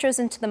temperatures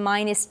into the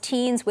minus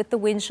teens with the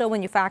wind chill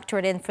when you factor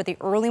it in for the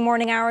early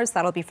morning hours.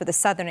 That'll be for the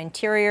southern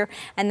interior,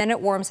 and then it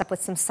warms up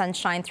with some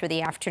sunshine through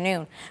the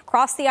afternoon.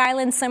 Across the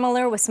island,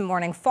 similar with some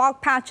morning fog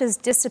patches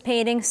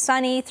dissipating,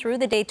 sunny through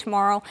the day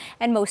tomorrow,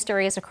 and most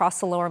areas across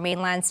the lower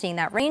mainland seeing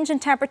that range in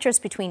temperatures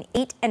between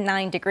 8 and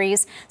 9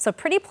 degrees. So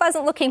pretty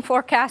pleasant looking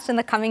forecast in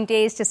the coming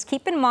days. Just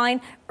keep in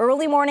mind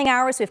early morning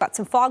hours, we've got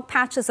some fog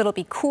patches. It'll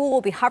be cool.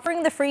 We'll be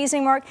hovering the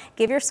freezing mark.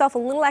 Give yourself a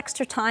little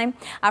extra time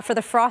for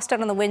the frost out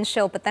on the wind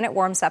chill, but then it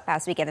warms up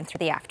as we get in through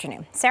the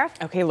afternoon. Sarah?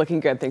 Okay, looking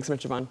good. Thanks so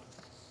much, Yvonne.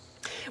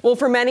 Well,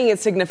 for many, it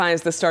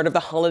signifies the start of the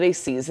holiday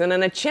season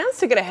and a chance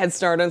to get a head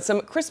start on some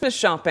Christmas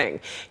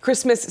shopping.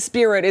 Christmas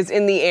spirit is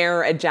in the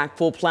air at Jack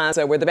Fool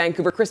Plaza, where the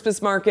Vancouver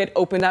Christmas Market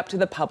opened up to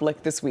the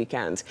public this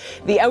weekend.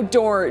 The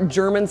outdoor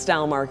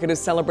German-style market is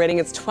celebrating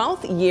its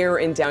 12th year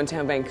in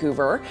downtown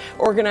Vancouver.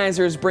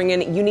 Organizers bring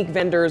in unique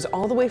vendors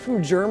all the way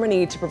from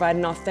Germany to provide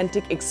an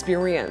authentic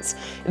experience.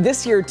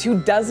 This year,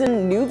 24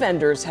 new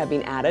vendors have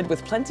been added,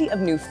 with plenty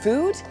of new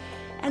food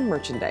and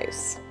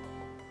merchandise.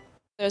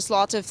 There's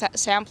lots of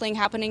sampling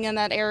happening in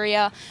that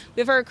area.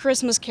 We have our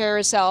Christmas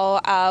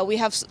carousel. We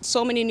have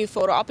so many new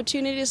photo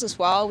opportunities as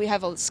well. We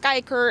have a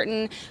sky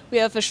curtain. We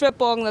have a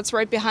Schwibbogen that's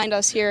right behind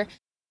us here.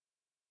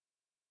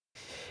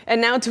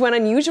 And now to an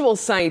unusual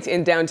sight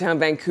in downtown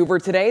Vancouver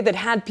today that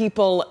had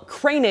people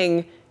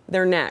craning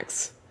their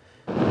necks.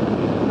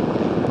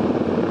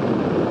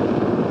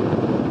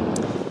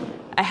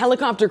 A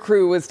helicopter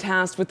crew was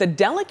tasked with the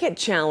delicate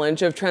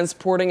challenge of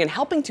transporting and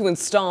helping to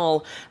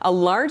install a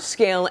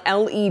large-scale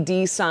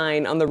LED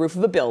sign on the roof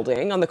of a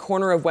building on the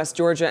corner of West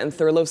Georgia and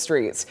Thurlow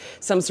Streets.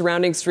 Some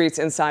surrounding streets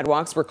and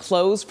sidewalks were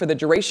closed for the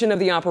duration of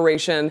the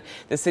operation.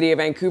 The city of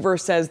Vancouver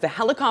says the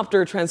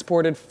helicopter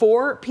transported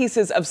 4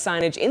 pieces of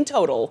signage in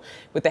total,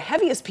 with the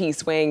heaviest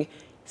piece weighing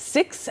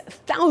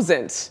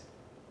 6,000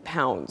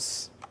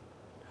 pounds.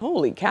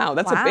 Holy cow,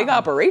 that's a big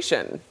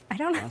operation. I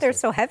don't know if they're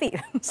so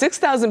heavy.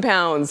 6,000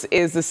 pounds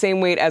is the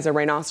same weight as a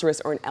rhinoceros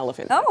or an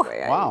elephant. Oh,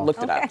 I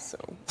looked it up. So.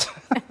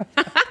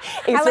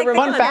 I like the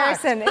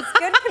comparison. It's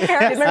good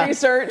comparison. My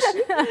research.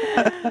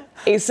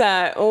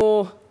 Asa,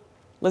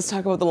 let's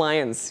talk about the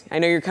Lions. I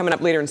know you're coming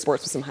up later in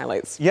sports with some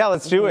highlights. Yeah,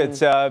 let's do it.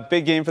 It's a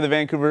big game for the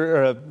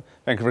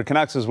Vancouver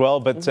Canucks as well.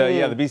 But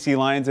yeah, the BC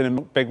Lions in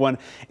a big one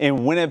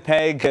in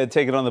Winnipeg,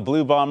 taking on the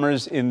Blue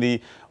Bombers in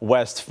the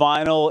West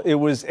Final. It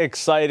was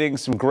exciting.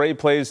 Some great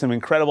plays, some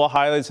incredible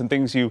highlights, and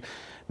things you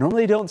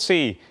normally don't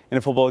see in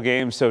a football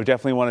game, so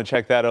definitely want to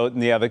check that out.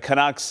 And yeah, the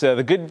Canucks,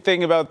 the good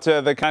thing about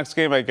the Canucks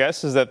game, I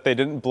guess, is that they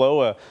didn't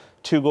blow a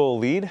 2-goal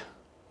lead.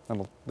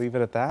 I'll leave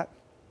it at that.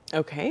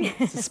 Okay,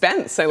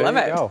 suspense. I love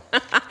it.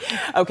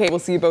 Okay, we'll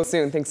see you both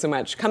soon. Thanks so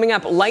much. Coming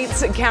up,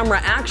 lights, camera,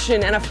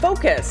 action, and a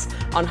focus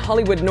on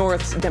Hollywood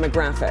North's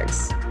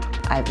demographics.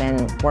 I've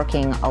been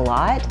working a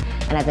lot,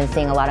 and I've been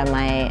seeing a lot of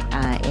my,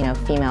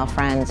 female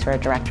friends who are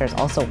directors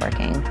also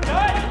working.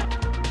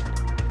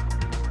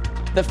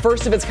 The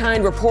first of its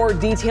kind report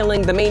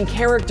detailing the main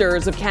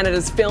characters of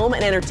Canada's film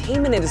and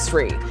entertainment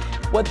industry.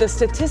 What the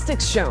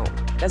statistics show.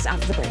 That's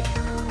after the break.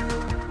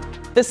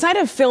 The sight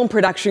of film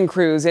production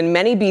crews in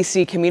many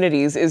BC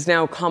communities is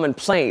now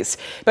commonplace.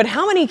 But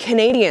how many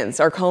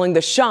Canadians are calling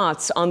the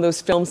shots on those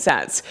film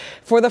sets?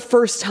 For the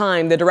first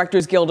time, the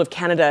Directors Guild of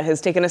Canada has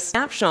taken a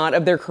snapshot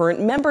of their current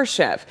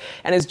membership.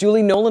 And as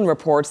Julie Nolan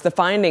reports, the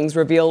findings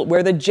reveal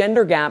where the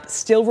gender gap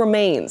still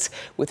remains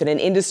within an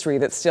industry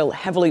that's still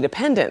heavily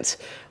dependent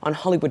on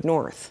Hollywood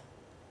North.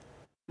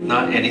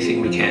 Not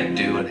anything we can't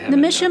do.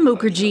 Namisha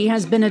Mukherjee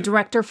has been a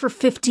director for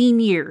 15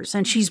 years,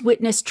 and she's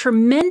witnessed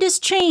tremendous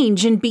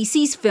change in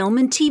BC's film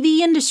and TV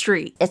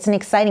industry. It's an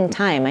exciting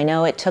time. I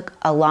know it took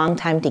a long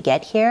time to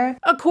get here.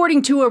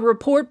 According to a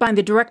report by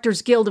the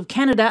Directors Guild of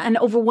Canada, an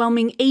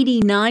overwhelming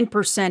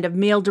 89% of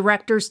male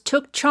directors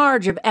took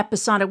charge of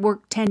episodic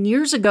work 10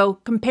 years ago,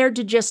 compared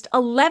to just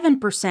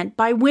 11%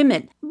 by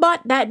women.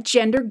 But that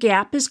gender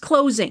gap is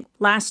closing.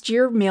 Last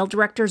year, male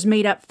directors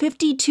made up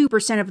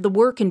 52% of the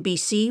work in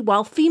BC,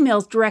 while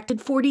females directed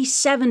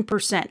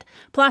 47%.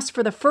 Plus,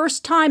 for the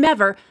first time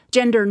ever,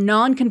 gender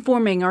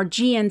non-conforming or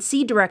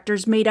GNC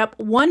directors made up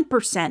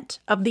 1%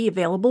 of the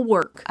available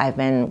work. I've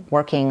been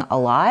working a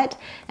lot,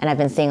 and I've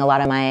been seeing a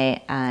lot of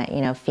my,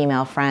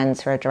 female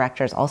friends who are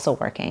directors also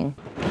working.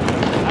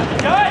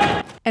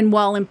 And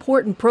while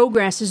important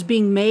progress is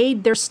being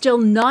made, there's still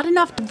not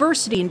enough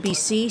diversity in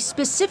BC,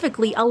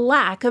 specifically a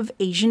lack of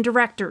Asian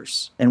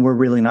directors. And we're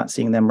really not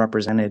seeing them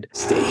represented.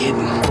 Stay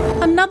hidden.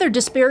 Another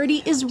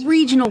disparity is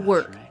regional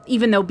work.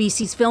 Even though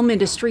BC's film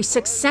industry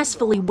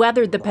successfully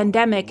weathered the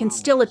pandemic and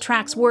still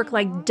attracts work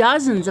like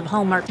dozens of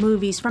Hallmark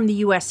movies from the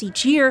U.S.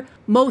 each year,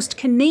 most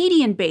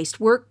Canadian-based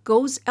work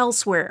goes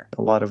elsewhere.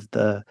 A lot of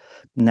the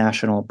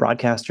national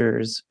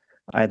broadcasters,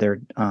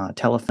 either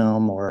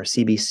Telefilm or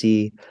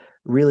CBC,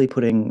 really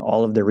putting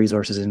all of their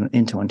resources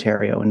into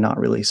Ontario and not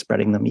really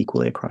spreading them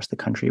equally across the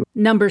country.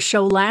 Numbers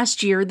show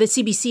last year the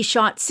CBC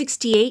shot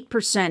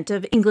 68%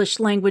 of English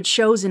language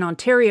shows in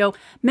Ontario.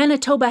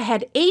 Manitoba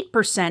had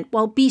 8%,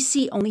 while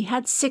BC only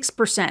had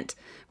 6%.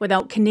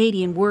 Without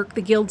Canadian work,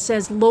 the Guild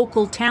says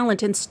local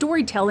talent and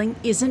storytelling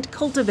isn't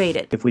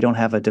cultivated. If we don't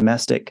have a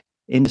domestic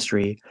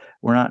industry,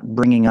 we're not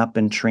bringing up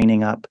and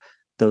training up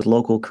those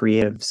local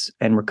creatives,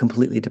 and we're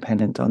completely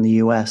dependent on the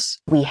U.S.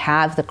 We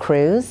have the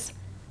crews.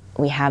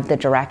 We have the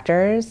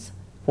directors.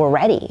 We're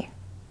ready,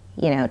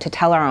 to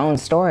tell our own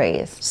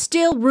stories.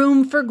 Still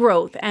room for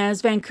growth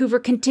as Vancouver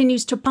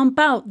continues to pump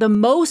out the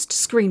most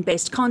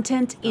screen-based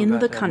content in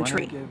the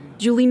country.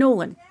 Julie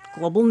Nolan,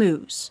 Global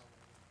News.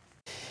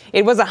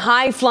 It was a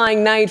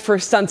high-flying night for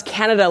Stunts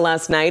Canada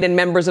last night, and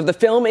members of the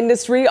film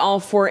industry,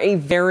 all for a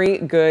very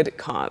good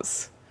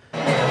cause.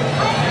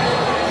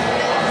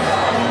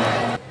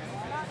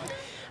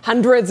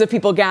 Hundreds of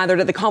people gathered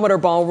at the Commodore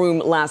Ballroom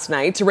last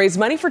night to raise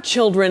money for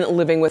children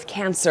living with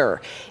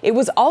cancer. It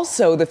was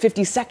also the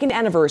 52nd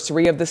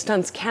anniversary of the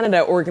Stunts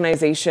Canada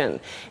organization.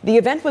 The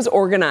event was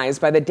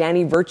organized by the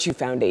Danny Virtue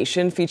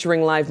Foundation,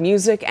 featuring live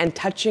music and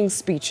touching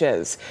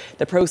speeches.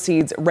 The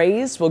proceeds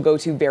raised will go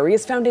to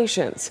various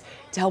foundations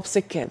to help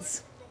sick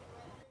kids.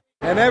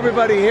 And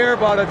everybody here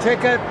bought a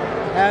ticket,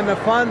 and the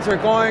funds are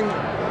going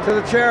to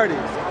the charities.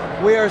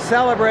 We are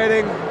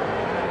celebrating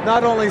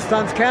not only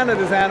Stunts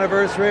Canada's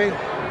anniversary,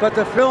 but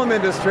the film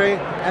industry,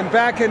 and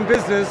back in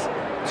business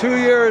 2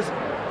 years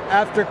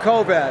after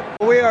COVID.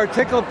 We are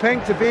tickled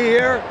pink to be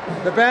here.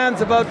 The band's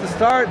about to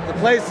start. The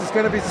place is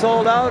going to be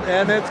sold out,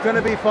 and it's going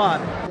to be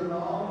fun.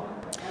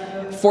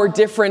 4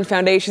 different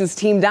foundations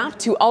teamed up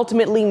to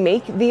ultimately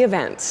make the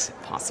event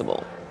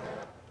possible.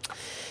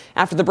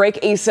 After the break,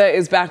 Asa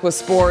is back with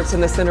sports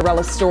and the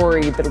Cinderella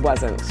story that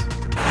wasn't.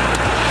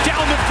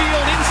 Down the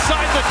field,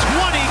 inside the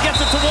 20, gets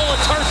it to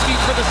Wolodarski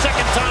for the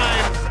second time.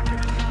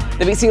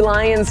 The BC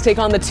Lions take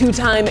on the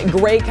 2-time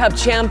Grey Cup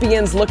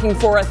champions, looking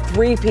for a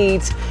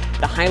three-peat.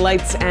 The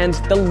highlights and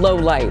the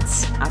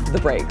lowlights after the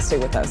break. Stay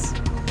with us.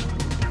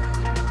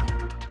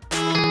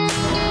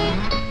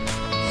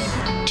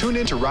 Tune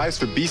in to Rise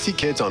for BC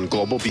Kids on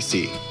Global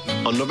BC.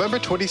 On November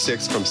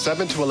 26th from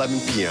 7 to 11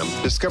 p.m.,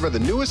 discover the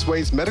newest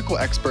ways medical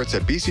experts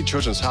at BC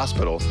Children's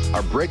Hospital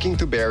are breaking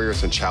through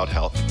barriers in child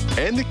health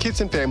and the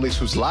kids and families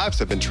whose lives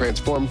have been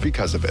transformed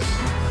because of it.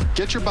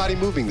 Get your body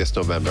moving this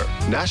November.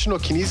 National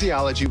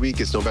Kinesiology Week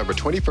is November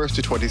 21st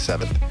to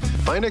 27th.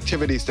 Find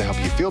activities to help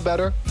you feel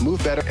better,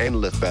 move better, and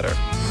live better.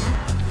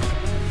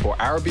 For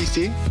Our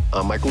BC,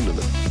 I'm Michael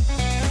Newman.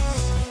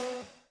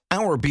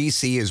 Our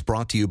BC is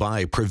brought to you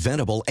by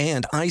Preventable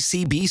and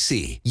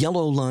ICBC.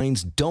 Yellow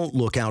lines don't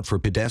look out for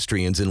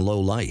pedestrians in low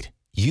light.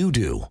 You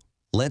do.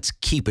 Let's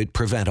keep it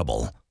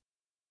preventable.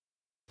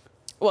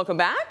 Welcome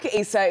back.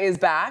 Asa is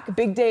back.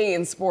 Big day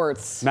in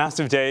sports.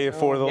 Massive day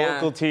for the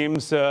local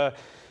teams.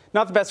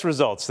 Not the best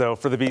results, though,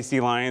 for the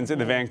BC Lions and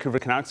the Vancouver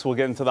Canucks. We'll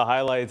get into the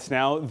highlights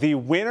now. The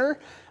winner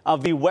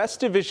of the West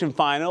Division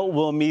Final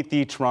will meet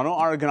the Toronto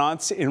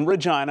Argonauts in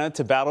Regina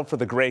to battle for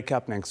the Grey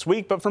Cup next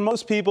week. But for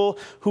most people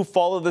who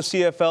follow the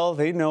CFL,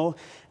 they know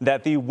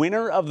that the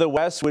winner of the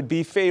West would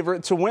be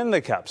favorite to win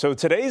the Cup. So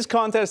today's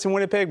contest in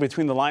Winnipeg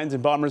between the Lions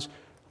and Bombers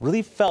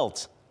really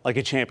felt like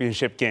a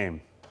championship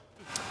game.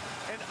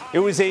 It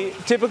was a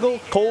typical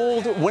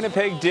cold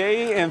Winnipeg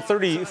day, and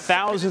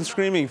 30,000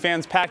 screaming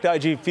fans packed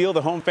IG Field.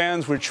 The home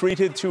fans were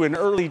treated to an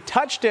early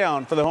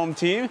touchdown for the home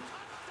team.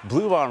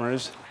 Blue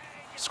Bombers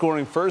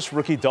scoring first.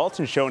 Rookie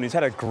Dalton showing he's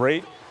had a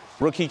great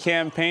rookie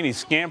campaign. He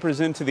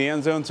scampers into the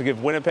end zone to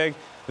give Winnipeg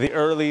the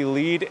early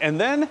lead. And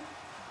then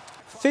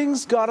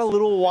things got a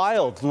little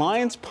wild.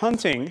 Lions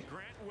punting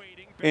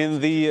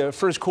in the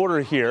first quarter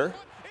here.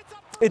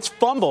 It's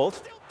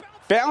fumbled,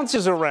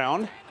 bounces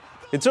around.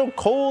 It's so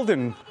cold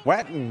and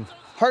wet and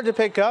hard to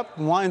pick up.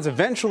 Lions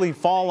eventually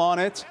fall on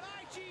it,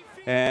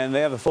 and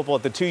they have the football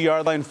at the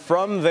 2-yard line.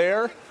 From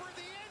there,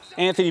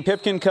 Anthony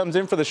Pipkin comes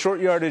in for the short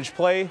yardage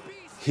play.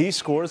 He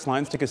scores.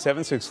 Lions take a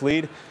 7-6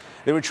 lead.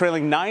 They were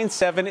trailing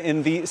 9-7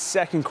 in the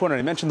second quarter.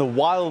 I mentioned the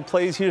wild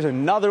plays. Here's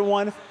another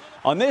one.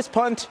 On this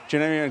punt,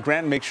 Jeremiah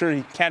Grant makes sure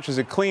he catches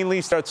it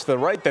cleanly, starts to the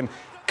right, then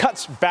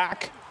cuts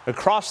back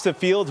across the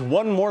field.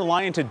 One more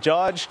Lion to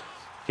dodge.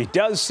 He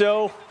does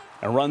so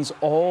and runs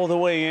all the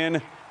way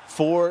in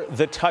for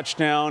the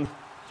touchdown.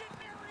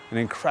 An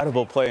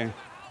incredible play.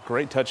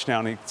 Great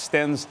touchdown. He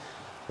extends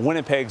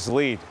Winnipeg's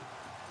lead.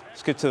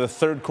 Let's get to the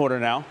third quarter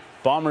now.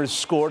 Bombers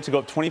scored to go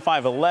up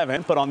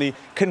 25-11, but on the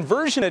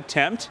conversion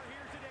attempt,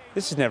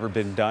 this has never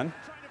been done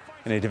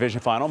in a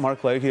division final.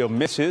 Mark Leggio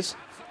misses.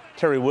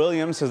 Terry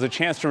Williams has a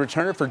chance to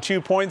return it for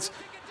 2 points.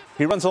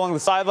 He runs along the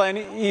sideline.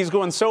 He's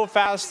going so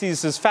fast.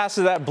 He's as fast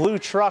as that blue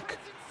truck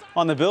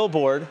on the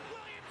billboard.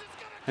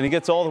 And he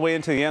gets all the way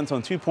into the end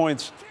zone. 2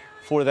 points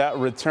for that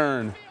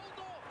return.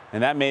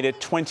 And that made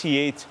it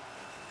 28,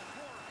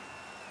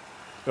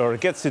 or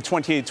it gets to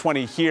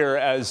 28-20 here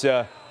as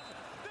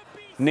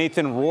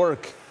Nathan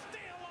Rourke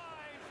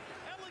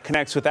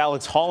connects with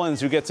Alex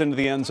Hollins, who gets into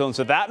the end zone.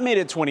 So that made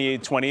it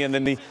 28-20. And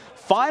then the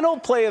final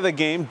play of the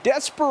game,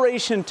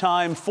 desperation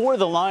time for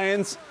the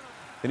Lions.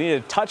 They need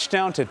a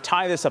touchdown to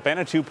tie this up and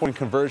a 2-point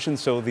conversion.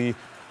 So the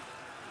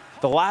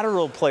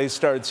lateral play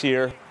starts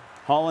here.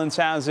 Hollins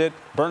has it.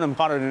 Burnham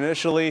caught it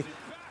initially.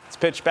 It's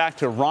pitched back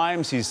to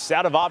Rhymes. He's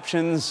out of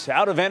options,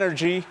 out of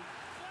energy,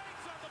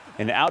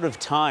 and out of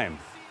time.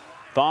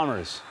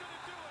 Bombers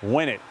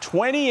win it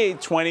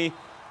 28-20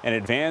 and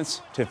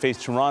advance to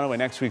face Toronto in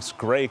next week's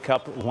Grey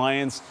Cup.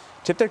 Lions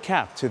tip their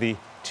cap to the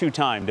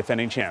 2-time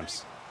defending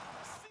champs.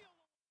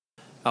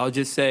 I'll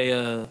just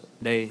say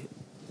they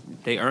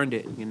earned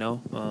it, you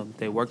know.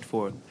 They worked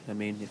for it. I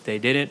mean, if they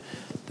didn't,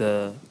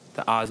 the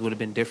odds would have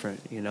been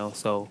different, you know.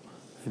 So,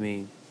 I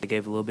mean, they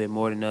gave a little bit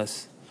more than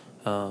us,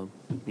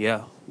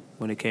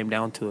 when it came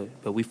down to it.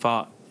 But we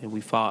fought,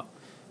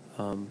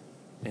 and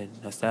and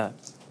that's that.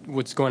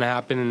 What's going to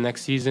happen in the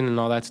next season and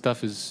all that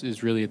stuff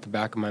is really at the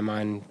back of my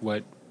mind.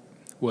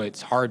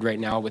 What's hard right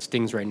now, what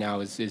stings right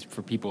now is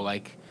for people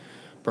like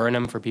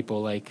Burnham, for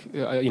people like,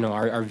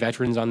 our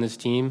veterans on this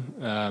team,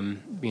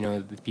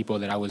 the people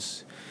that I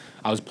was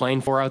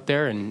playing for out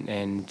there,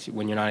 and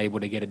when you're not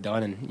able to get it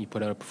done and you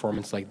put out a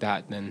performance like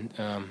that, then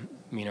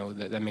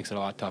that makes it a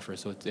lot tougher.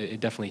 So it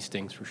definitely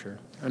stings for sure.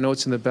 I know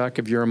it's in the back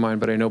of your mind,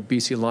 but I know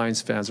BC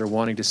Lions fans are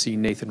wanting to see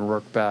Nathan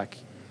Rourke back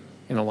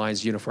in a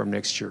Lions uniform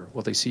next year.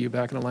 Will they see you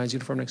back in a Lions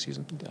uniform next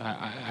season?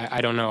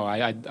 I don't know.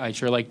 I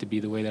sure like to be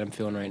the way that I'm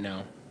feeling right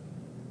now.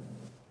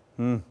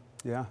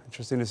 Yeah,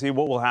 interesting to see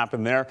what will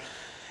happen there.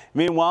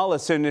 Meanwhile,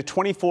 less than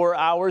 24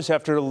 hours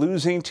after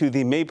losing to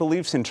the Maple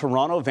Leafs in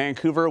Toronto,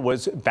 Vancouver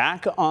was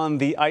back on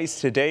the ice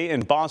today.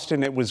 In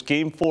Boston, it was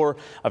Game 4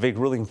 of a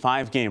grueling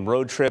 5-game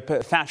road trip.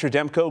 Thatcher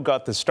Demko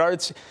got the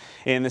starts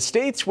in the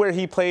States, where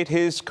he played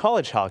his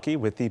college hockey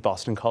with the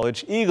Boston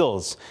College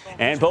Eagles.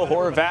 And Bo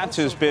Horvat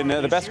has been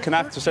the best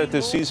Canuck to start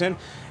this season.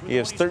 He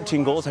has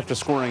 13 goals after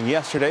scoring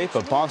yesterday,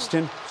 but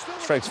Boston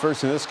strikes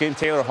first in this game.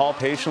 Taylor Hall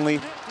patiently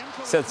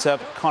sets up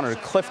Connor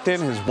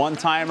Clifton, his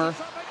one-timer.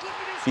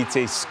 Beats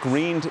a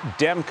screened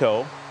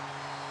Demko.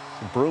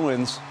 The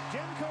Bruins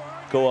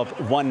go up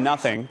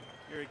 1-0.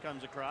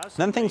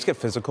 Then things get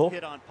physical.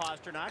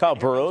 Kyle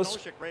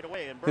Burrows,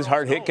 his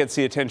hard hit gets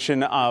the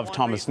attention of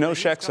Thomas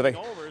Nosek, so they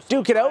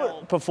duke it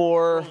out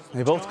before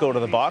they both go to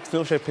the box.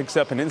 Nosek picks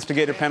up an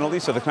instigator penalty,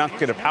 so the Canucks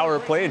get a power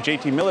play, and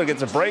JT Miller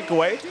gets a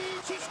breakaway.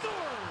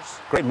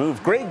 Great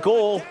move, great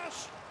goal,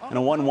 and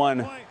a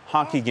 1-1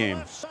 hockey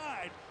game.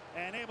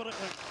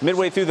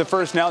 Midway through the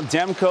first now,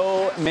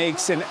 Demko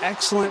makes an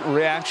excellent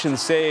reaction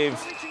save.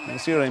 You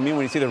see what I mean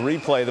when you see the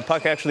replay. The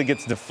puck actually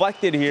gets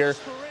deflected here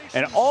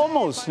and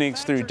almost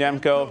sneaks through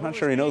Demko. I'm not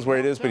sure he knows where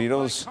it is, but he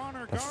knows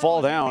to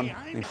fall down.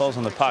 He falls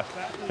on the puck.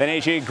 Then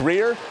A.J.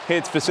 Greer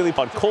hits Vasily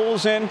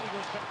Podkolzin.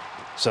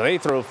 So they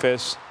throw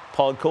fists.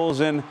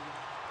 Podkolzin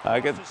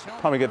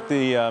Probably get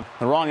the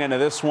wrong end of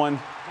this one.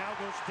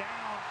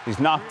 He's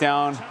knocked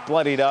down,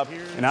 bloodied up,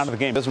 and out of the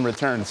game. Doesn't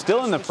return.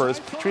 Still in the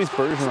first, Patrice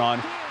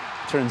Bergeron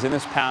turns in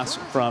this pass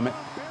from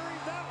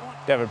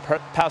David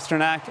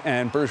Pastrnak,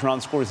 and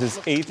Bergeron scores his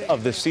 8th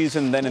of the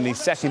season. Then in the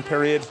second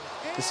period,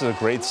 this is a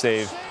great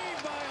save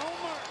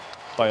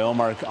by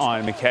Omar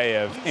on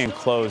Mikheyev in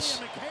close.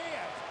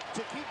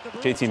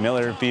 JT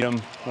Miller beat him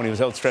when he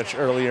was outstretched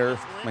earlier.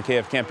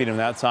 Mikheyev can't beat him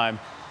that time.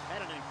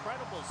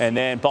 And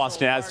then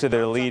Boston adds to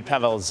their lead.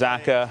 Pavel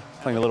Zacha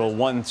playing a little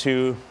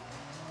 1-2.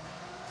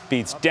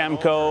 Beats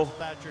Demko.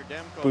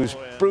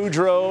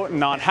 Boudreau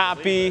not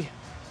happy.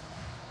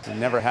 He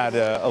never had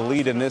a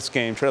lead in this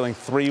game, trailing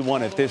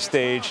 3-1 at this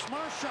stage.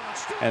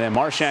 And then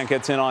Marchand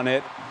gets in on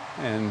it.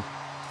 And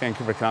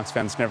Vancouver Canucks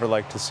fans never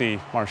like to see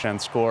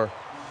Marchand score.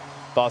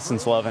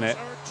 Boston's loving it.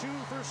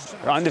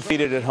 They're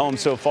undefeated at home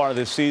so far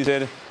this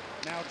season.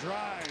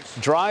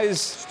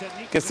 Dries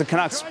gets the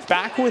Canucks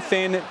back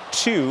within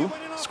 2,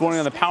 scoring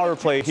on the power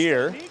play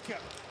here.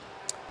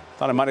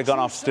 Thought it might have gone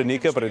off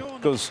Studnicka, but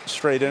it goes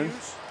straight in.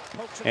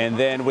 And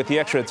then with the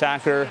extra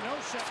attacker,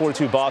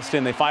 4-2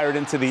 Boston. They fired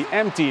into the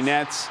empty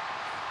nets.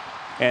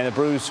 And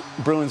the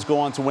Bruins go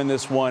on to win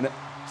this one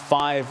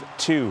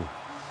 5-2.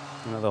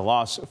 Another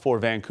loss for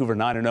Vancouver,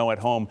 9-0 at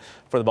home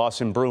for the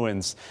Boston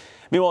Bruins.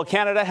 Meanwhile,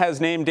 Canada has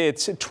named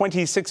its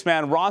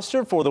 26-man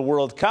roster for the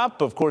World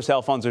Cup. Of course,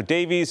 Alphonso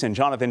Davies and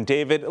Jonathan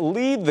David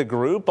lead the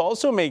group.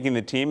 Also making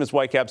the team is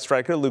Whitecap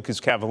striker Lucas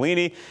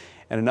Cavallini.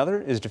 And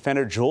another is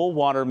defender Joel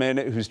Waterman,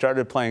 who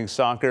started playing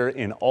soccer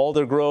in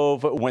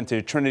Aldergrove, went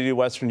to Trinity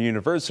Western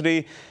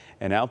University,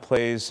 and now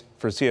plays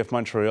for CF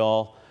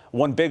Montreal.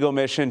 One big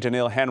omission,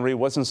 Daniil Henry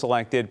wasn't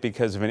selected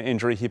because of an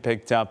injury he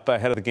picked up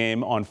ahead of the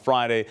game on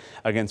Friday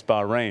against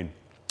Bahrain.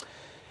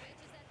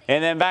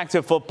 And then back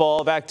to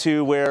football, back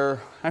to where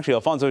actually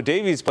Alphonso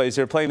Davies plays.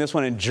 They're playing this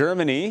one in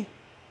Germany.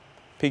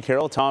 Pete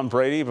Carroll, Tom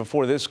Brady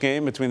before this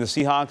game between the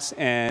Seahawks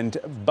and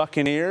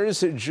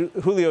Buccaneers.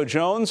 Julio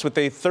Jones with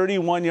a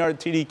 31-yard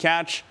TD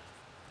catch.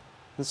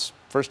 His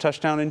first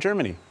touchdown in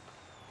Germany.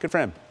 Good for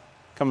him.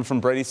 Coming from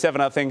Brady,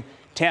 7-0.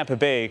 Tampa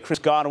Bay, Chris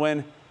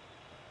Godwin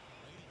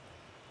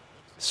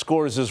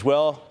scores as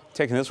well.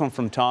 Taking this one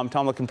from Tom.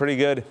 Tom looking pretty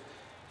good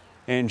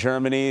in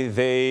Germany.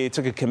 They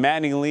took a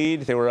commanding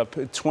lead. They were up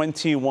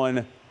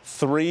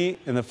 21-3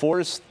 in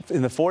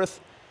the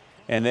fourth.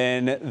 And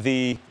then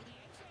the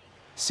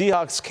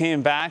Seahawks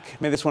came back,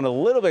 made this one a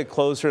little bit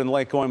closer and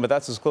late going, but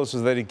that's as close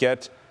as they'd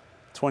get.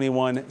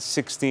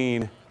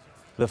 21-16,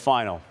 the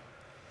final.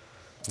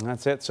 And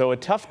that's it. So a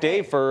tough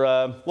day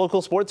for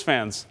local sports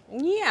fans.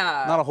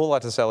 Yeah. Not a whole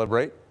lot to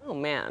celebrate. Oh,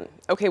 man.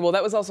 Okay, well,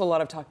 that was also a lot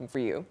of talking for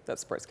you, that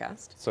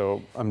Sportscast.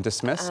 So I'm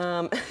dismissed?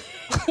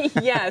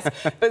 Yes,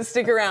 but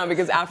stick around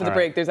because after the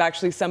break, there's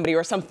actually somebody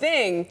or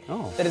something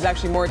that is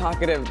actually more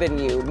talkative than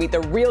you. Meet the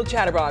real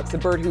chatterbox, the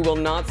bird who will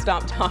not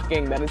stop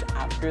talking. That is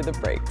after the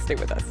break. Stay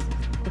with us.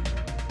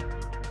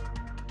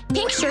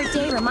 Pink Shirt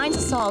Day reminds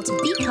us all to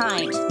be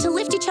kind, to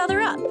lift each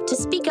other up, to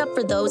speak up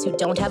for those who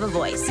don't have a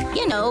voice.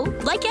 You know,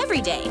 like every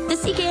day. The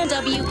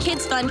CKNW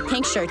Kids Fund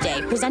Pink Shirt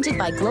Day, presented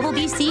by Global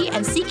BC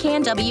and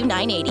CKNW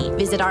 980.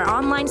 Visit our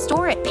online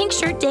store at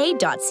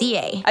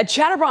pinkshirtday.ca. A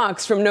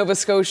chatterbox from Nova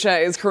Scotia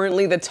is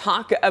currently the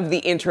talk of the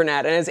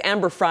internet, and as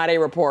Amber Friday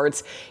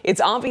reports, it's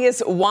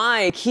obvious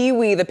why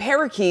Kiwi the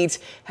parakeet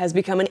has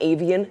become an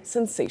avian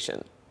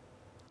sensation.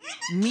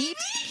 Meet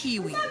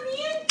Kiwi.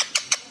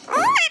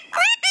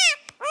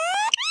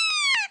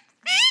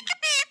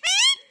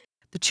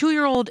 The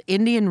 2-year-old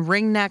Indian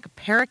ringneck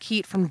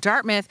parakeet from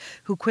Dartmouth,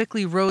 who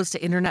quickly rose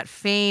to internet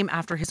fame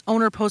after his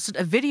owner posted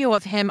a video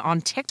of him on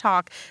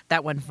TikTok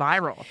that went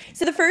viral.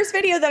 So the first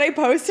video that I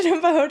posted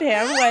about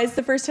him was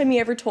the first time he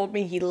ever told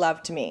me he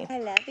loved me. I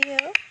love you.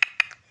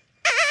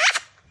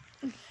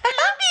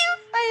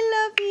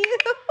 I love you.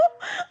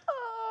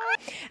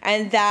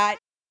 And that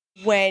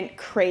went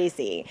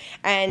crazy.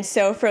 And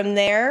so from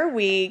there,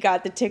 we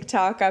got the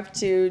TikTok up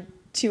to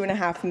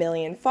 2.5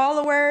 million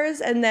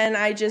followers, and then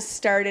I just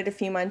started a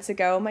few months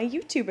ago my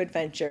YouTube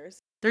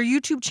adventures. Their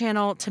YouTube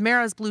channel,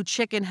 Tamara's Blue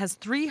Chicken, has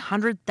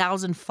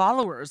 300,000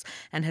 followers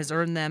and has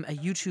earned them a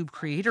YouTube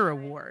Creator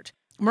Award.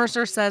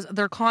 Mercer says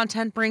their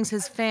content brings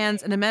his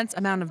fans an immense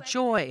amount of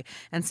joy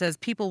and says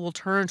people will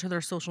turn to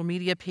their social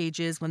media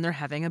pages when they're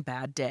having a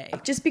bad day.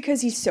 Just because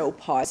he's so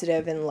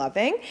positive and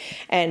loving,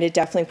 and it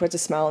definitely puts a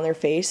smile on their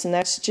face, and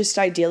that's just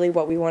ideally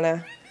what we want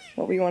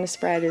to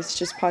spread is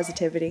just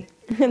positivity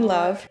and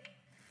love.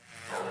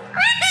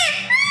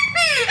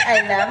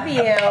 I love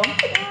you.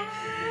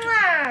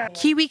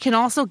 Kiwi can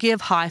also give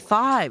high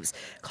fives,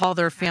 call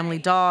their family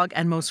dog,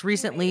 and most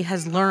recently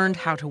has learned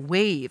how to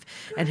wave.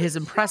 And his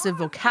impressive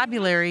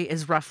vocabulary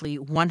is roughly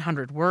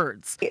 100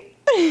 words.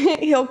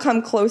 He'll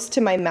come close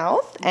to my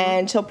mouth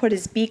and he'll put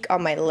his beak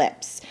on my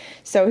lips.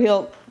 So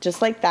he'll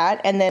just like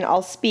that, and then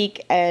I'll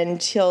speak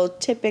and he'll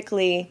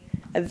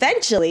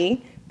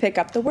eventually pick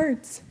up the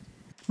words.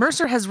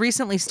 Mercer has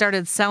recently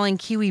started selling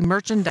Kiwi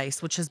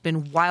merchandise, which has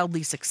been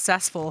wildly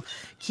successful.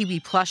 Kiwi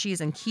plushies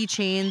and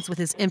keychains with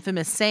his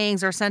infamous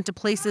sayings are sent to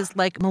places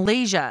like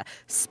Malaysia,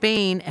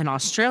 Spain, and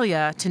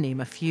Australia, to name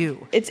a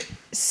few. It's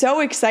so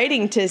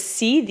exciting to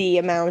see the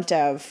amount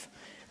of,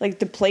 like,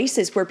 the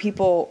places where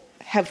people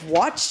have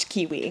watched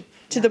Kiwi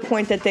to the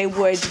point that they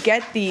would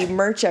get the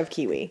merch of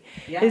Kiwi.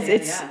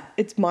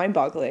 It's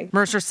mind-boggling.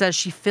 Mercer says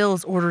she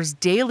fills orders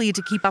daily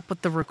to keep up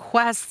with the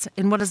requests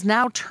in what has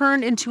now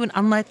turned into an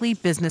unlikely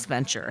business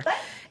venture.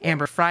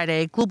 Amber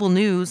Friday, Global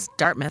News,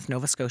 Dartmouth,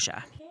 Nova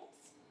Scotia.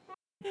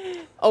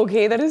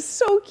 Okay, that is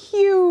so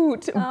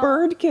cute.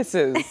 Bird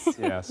kisses.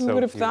 Yeah, Who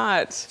would have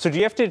thought? So do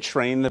you have to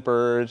train the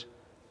bird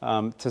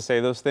to say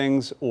those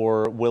things,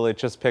 or will it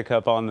just pick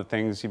up on the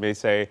things you may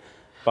say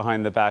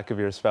behind the back of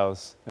your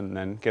spouse and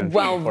then get in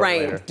trouble for it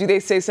later? Do they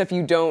say stuff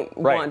you don't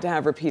want to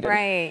have repeated?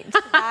 Right.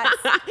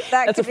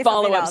 That's a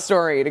follow-up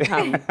story to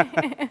come.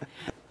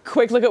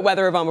 Quick look at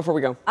weather, Yvonne, before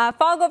we go.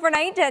 Fog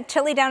overnight,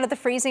 chilly down at the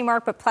freezing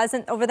mark, but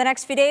pleasant over the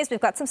next few days. We've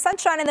got some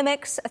sunshine in the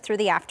mix through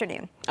the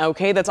afternoon.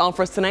 Okay, that's all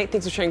for us tonight.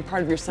 Thanks for sharing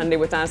part of your Sunday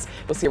with us.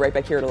 We'll see you right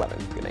back here at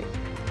 11. Good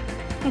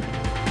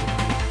night.